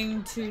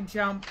trying to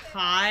jump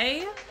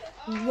high?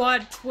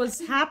 What was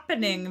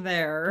happening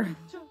there?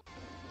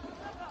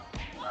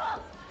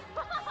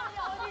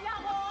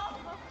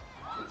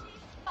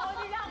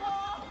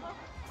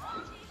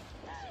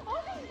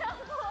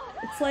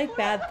 It's like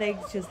bad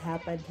things just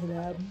happen to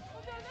them.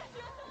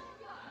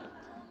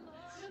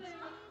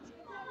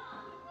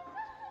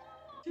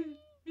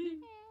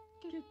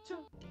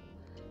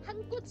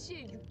 한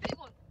꼬치에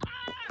 600원.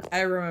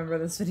 I remember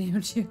this video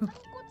too. 한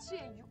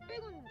꼬치에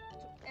 600원.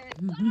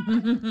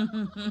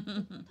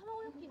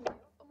 타마고야끼인데요?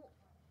 어머.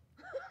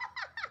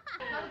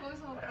 나도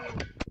거기서 먹고.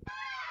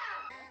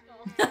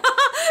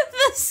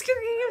 The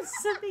screams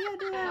at the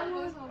end of that 나도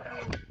one. 거기서 먹고.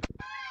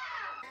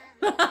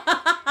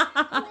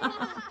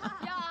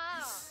 야.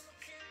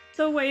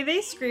 The way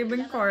they scream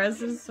in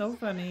chorus is so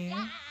funny.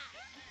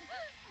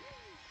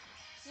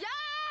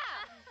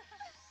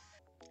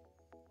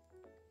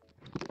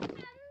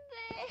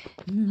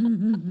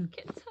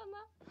 괜찮아.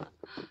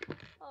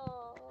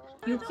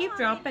 You keep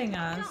dropping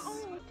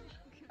us.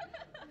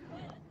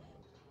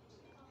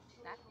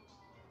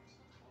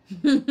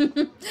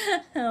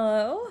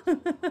 Hello?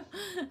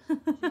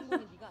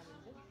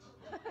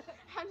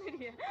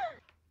 하늘이야.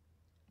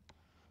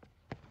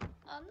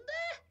 안 돼.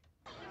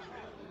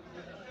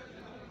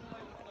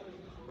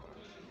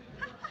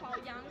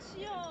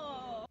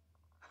 양시여.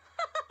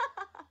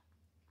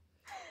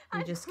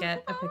 We just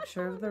get a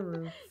picture of the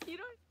roof.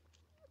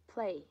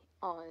 Play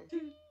on.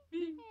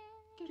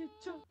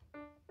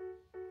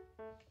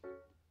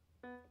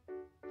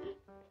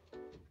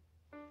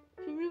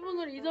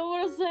 비밀번호를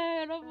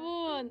잊어버렸어요,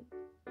 여러분.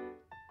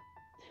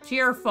 To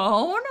your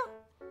phone?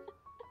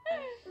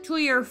 To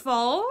your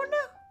phone?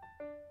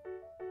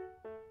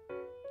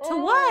 To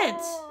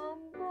what?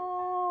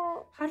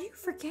 How do you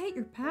forget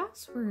your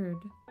password?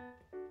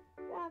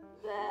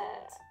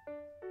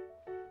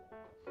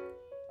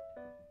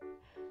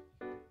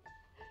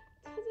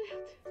 찾아야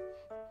돼.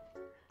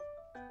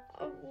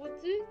 아,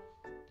 뭐지?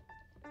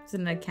 Is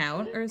it an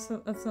account or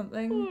of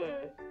something?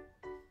 헐.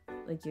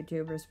 Like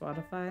YouTube or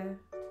Spotify?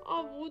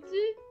 아,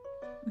 뭐지?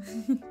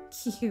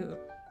 Cute.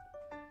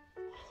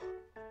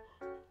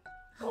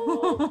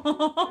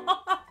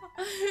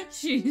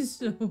 She's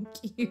so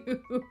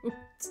cute.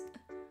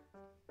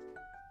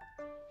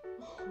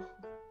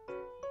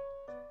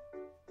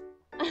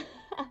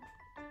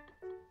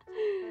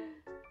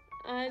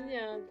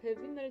 아니야,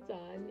 데뷔 날짜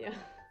아니야.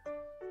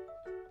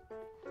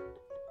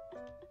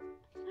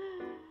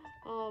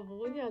 아,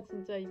 뭐냐,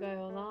 진짜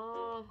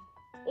이가연아.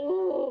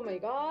 오 마이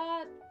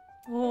갓.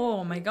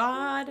 Oh my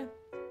god.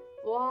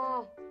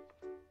 와.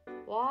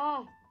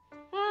 와.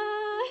 아.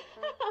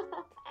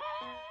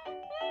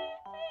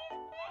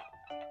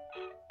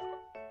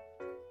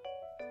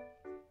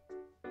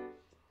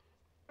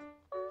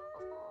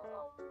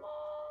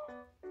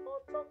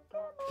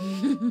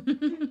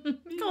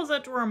 Calls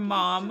that to her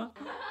mom.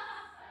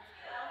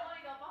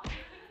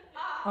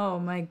 Oh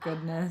my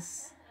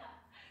goodness.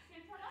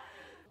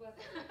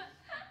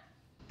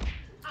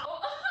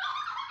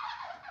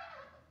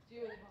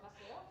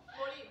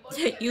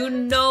 You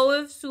know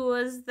if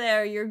Sua's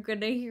there, you're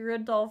gonna hear a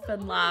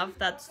dolphin laugh.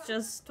 That's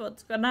just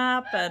what's gonna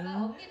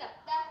happen.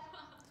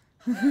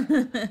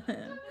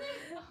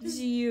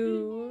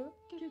 Jiu.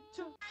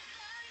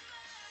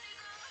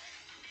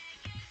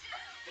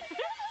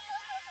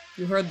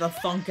 You heard the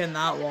thunk in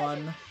that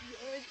one.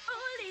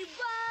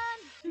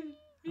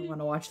 I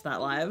wanna watch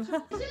that live.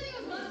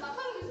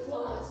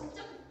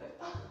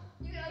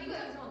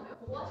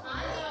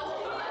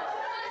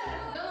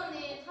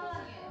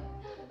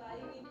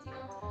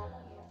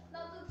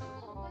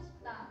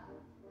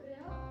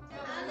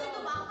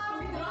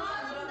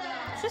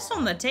 Just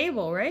on the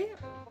table, right?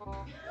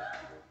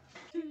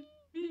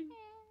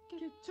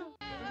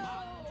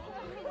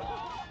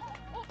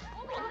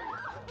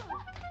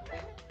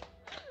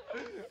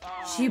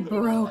 She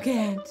broke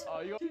it.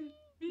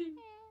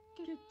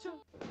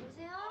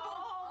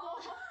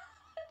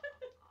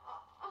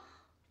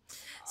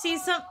 See,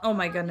 oh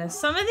my goodness,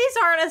 some of these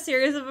aren't a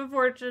series of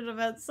unfortunate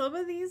events. Some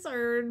of these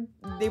are,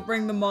 they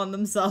bring them on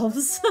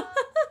themselves.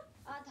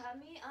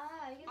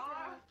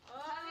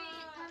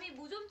 담이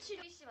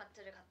무좀치료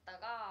마트를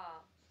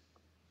갔다가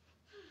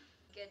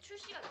이게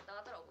출시가 됐다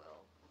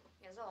하더라고요.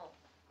 그래서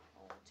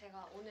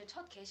제가 오늘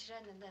첫 게시를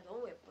했는데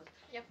너무 예뻐요.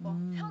 예뻐.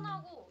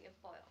 편하고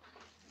예뻐요.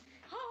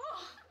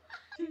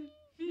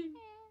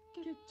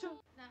 근데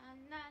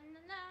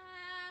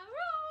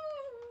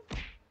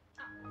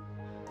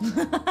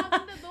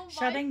너무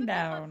Shutting 맛있을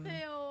down. 것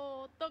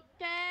같아요.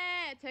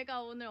 어떡해.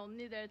 제가 오늘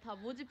언니들 다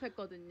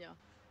모집했거든요.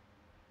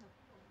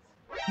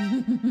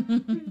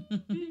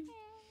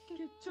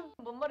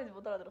 뭔 말인지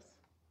못 알아들었어.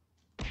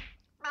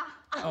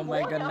 Oh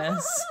my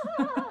goodness.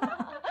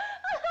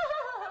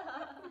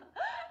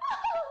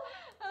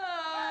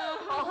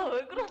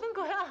 왜 그러는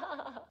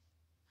거야?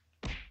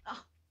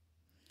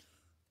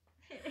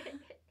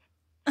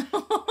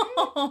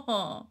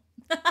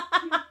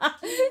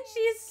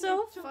 She's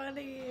so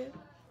funny.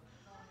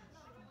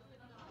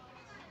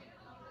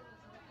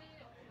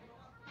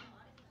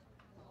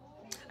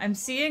 I'm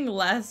seeing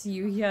less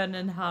Yuhyun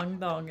and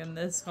Hangdong in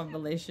this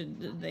compilation.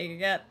 Did they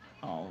get...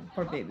 Oh,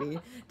 poor baby.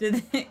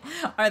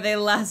 Are they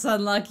less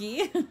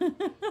unlucky?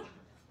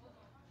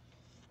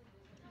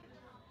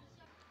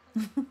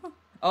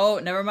 Oh,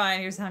 never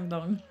mind. Here's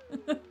Hangdong.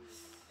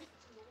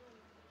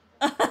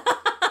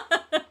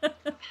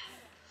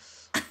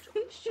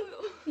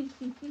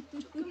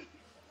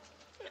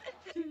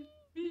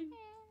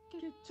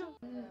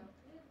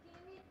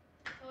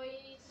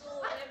 저희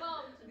또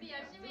앨범 준비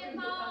열심히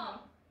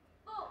해서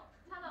또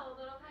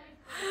찾아오도록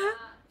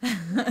하겠습니다.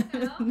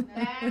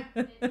 네.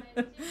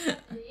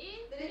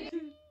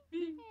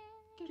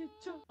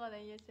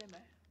 ASMR.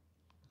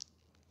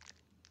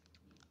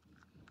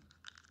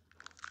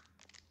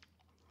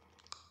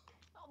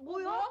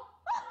 뭐야?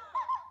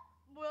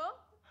 뭐야?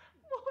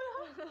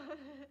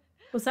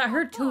 Was that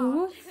her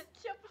tooth?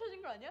 치아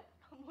부셔진 거 아니야?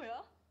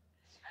 뭐야?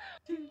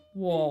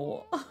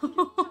 Whoa.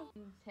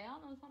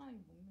 제한한 사람이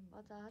먹는 거.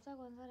 맞아,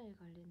 하자고 한 사람이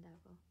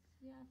걸린다고.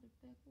 씨앗을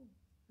빼고.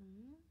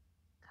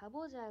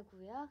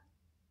 가보자고요.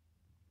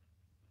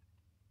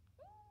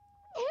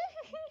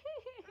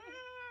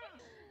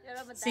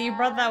 여러분, So you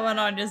brought that one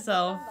on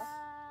yourself.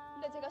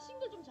 근데 제가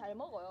싱글 좀 잘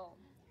먹어요.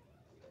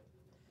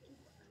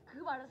 그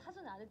말은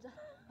사전에 안 했잖아.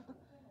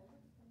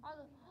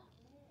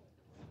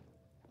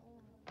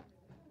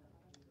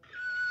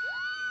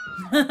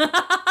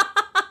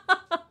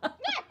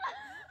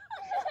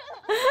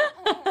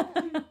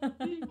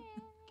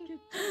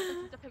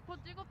 진짜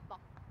 100% 찍었다.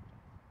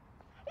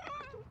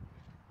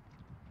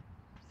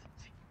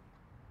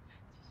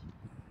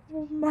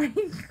 Oh my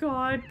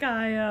god,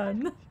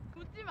 Kayan.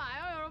 웃지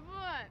마요, 여러분.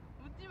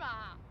 웃지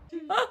마.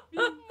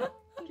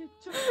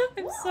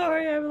 I'm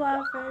sorry, I'm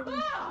laughing.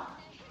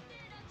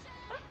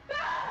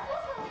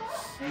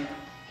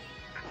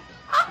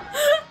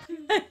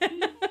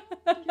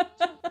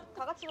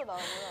 다 같이가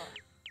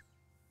나오고요.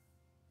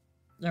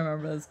 I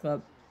remember this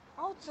clip.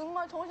 아우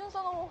정말 정신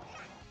사나워.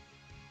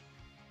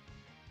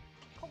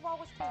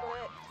 커버하고 싶은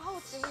노래.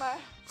 아우 정말.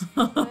 네,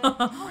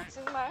 아우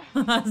정말.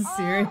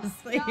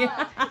 Seriously.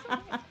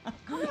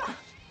 카메라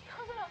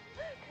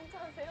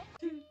괜찮으세요?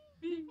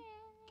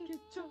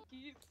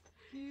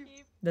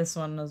 This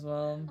one as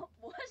well.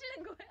 뭐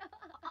하시는 거야?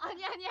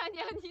 아니.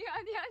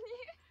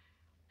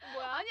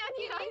 뭐야? 아니.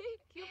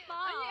 귀엽다.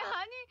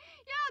 아니.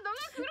 야, 너가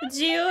그런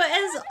Jiu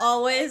is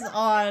always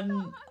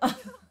on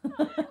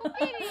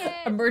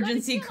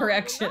emergency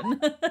correction.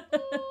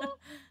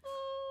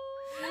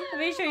 Let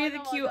me show you the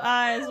cute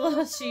eyes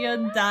while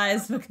Shion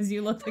dies because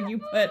you look like you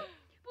put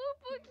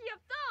뿌뿌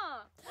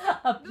귀엽다.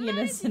 a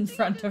penis in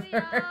front of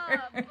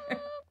her.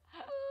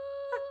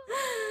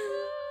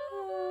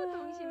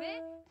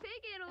 동심의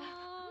세계로.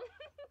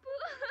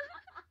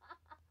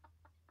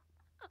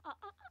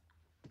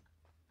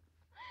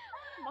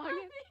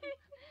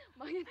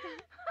 망했다.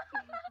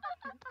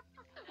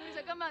 우리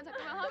잠깐만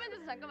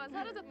화면에서 잠깐만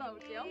사라졌다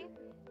올게요.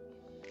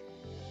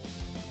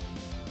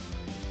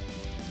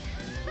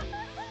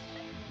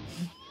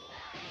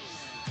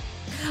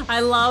 I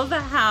love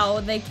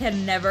how they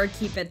can never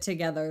keep it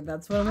together.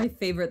 That's one of my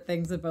favorite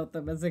things about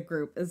them as a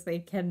group, is they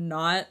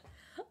cannot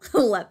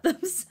let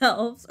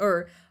themselves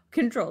or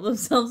control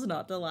themselves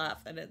not to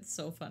laugh, and it's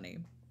so funny.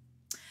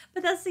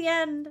 But that's the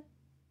end.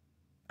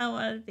 I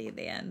want it to be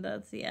the end.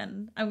 That's the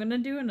end. I'm gonna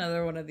do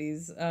another one of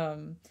these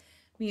meme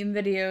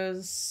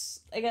videos,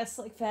 I guess,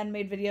 like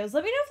fan-made videos.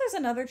 Let me know if there's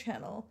another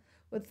channel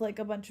with like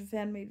a bunch of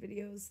fan-made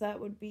videos.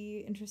 That would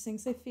be interesting,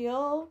 because I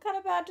feel kind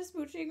of bad just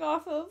mooching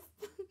off of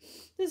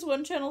this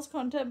one channel's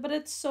content, but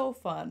it's so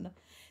fun.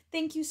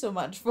 Thank you so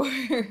much for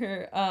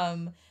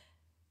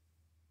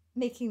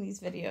making these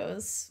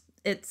videos.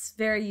 It's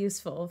very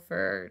useful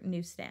for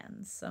new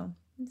stands, so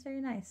it's very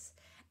nice.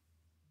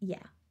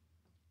 Yeah.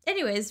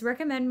 Anyways,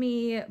 recommend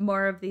me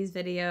more of these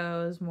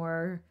videos,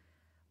 more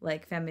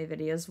like fan-made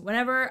videos.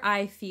 Whenever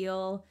I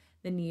feel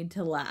the need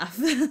to laugh,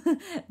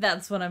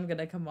 that's when I'm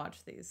gonna come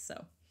watch these.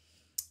 So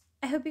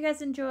I hope you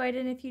guys enjoyed,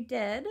 and if you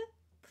did,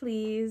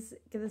 please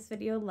give this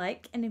video a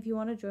like. And if you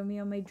want to join me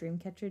on my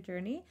Dreamcatcher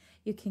journey,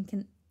 you can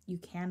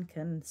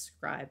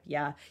subscribe.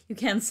 Yeah, you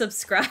can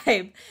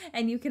subscribe,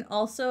 and you can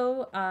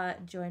also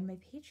join my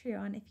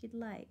Patreon if you'd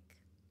like.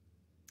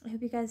 I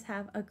hope you guys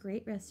have a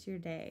great rest of your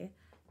day.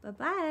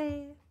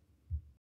 Bye-bye.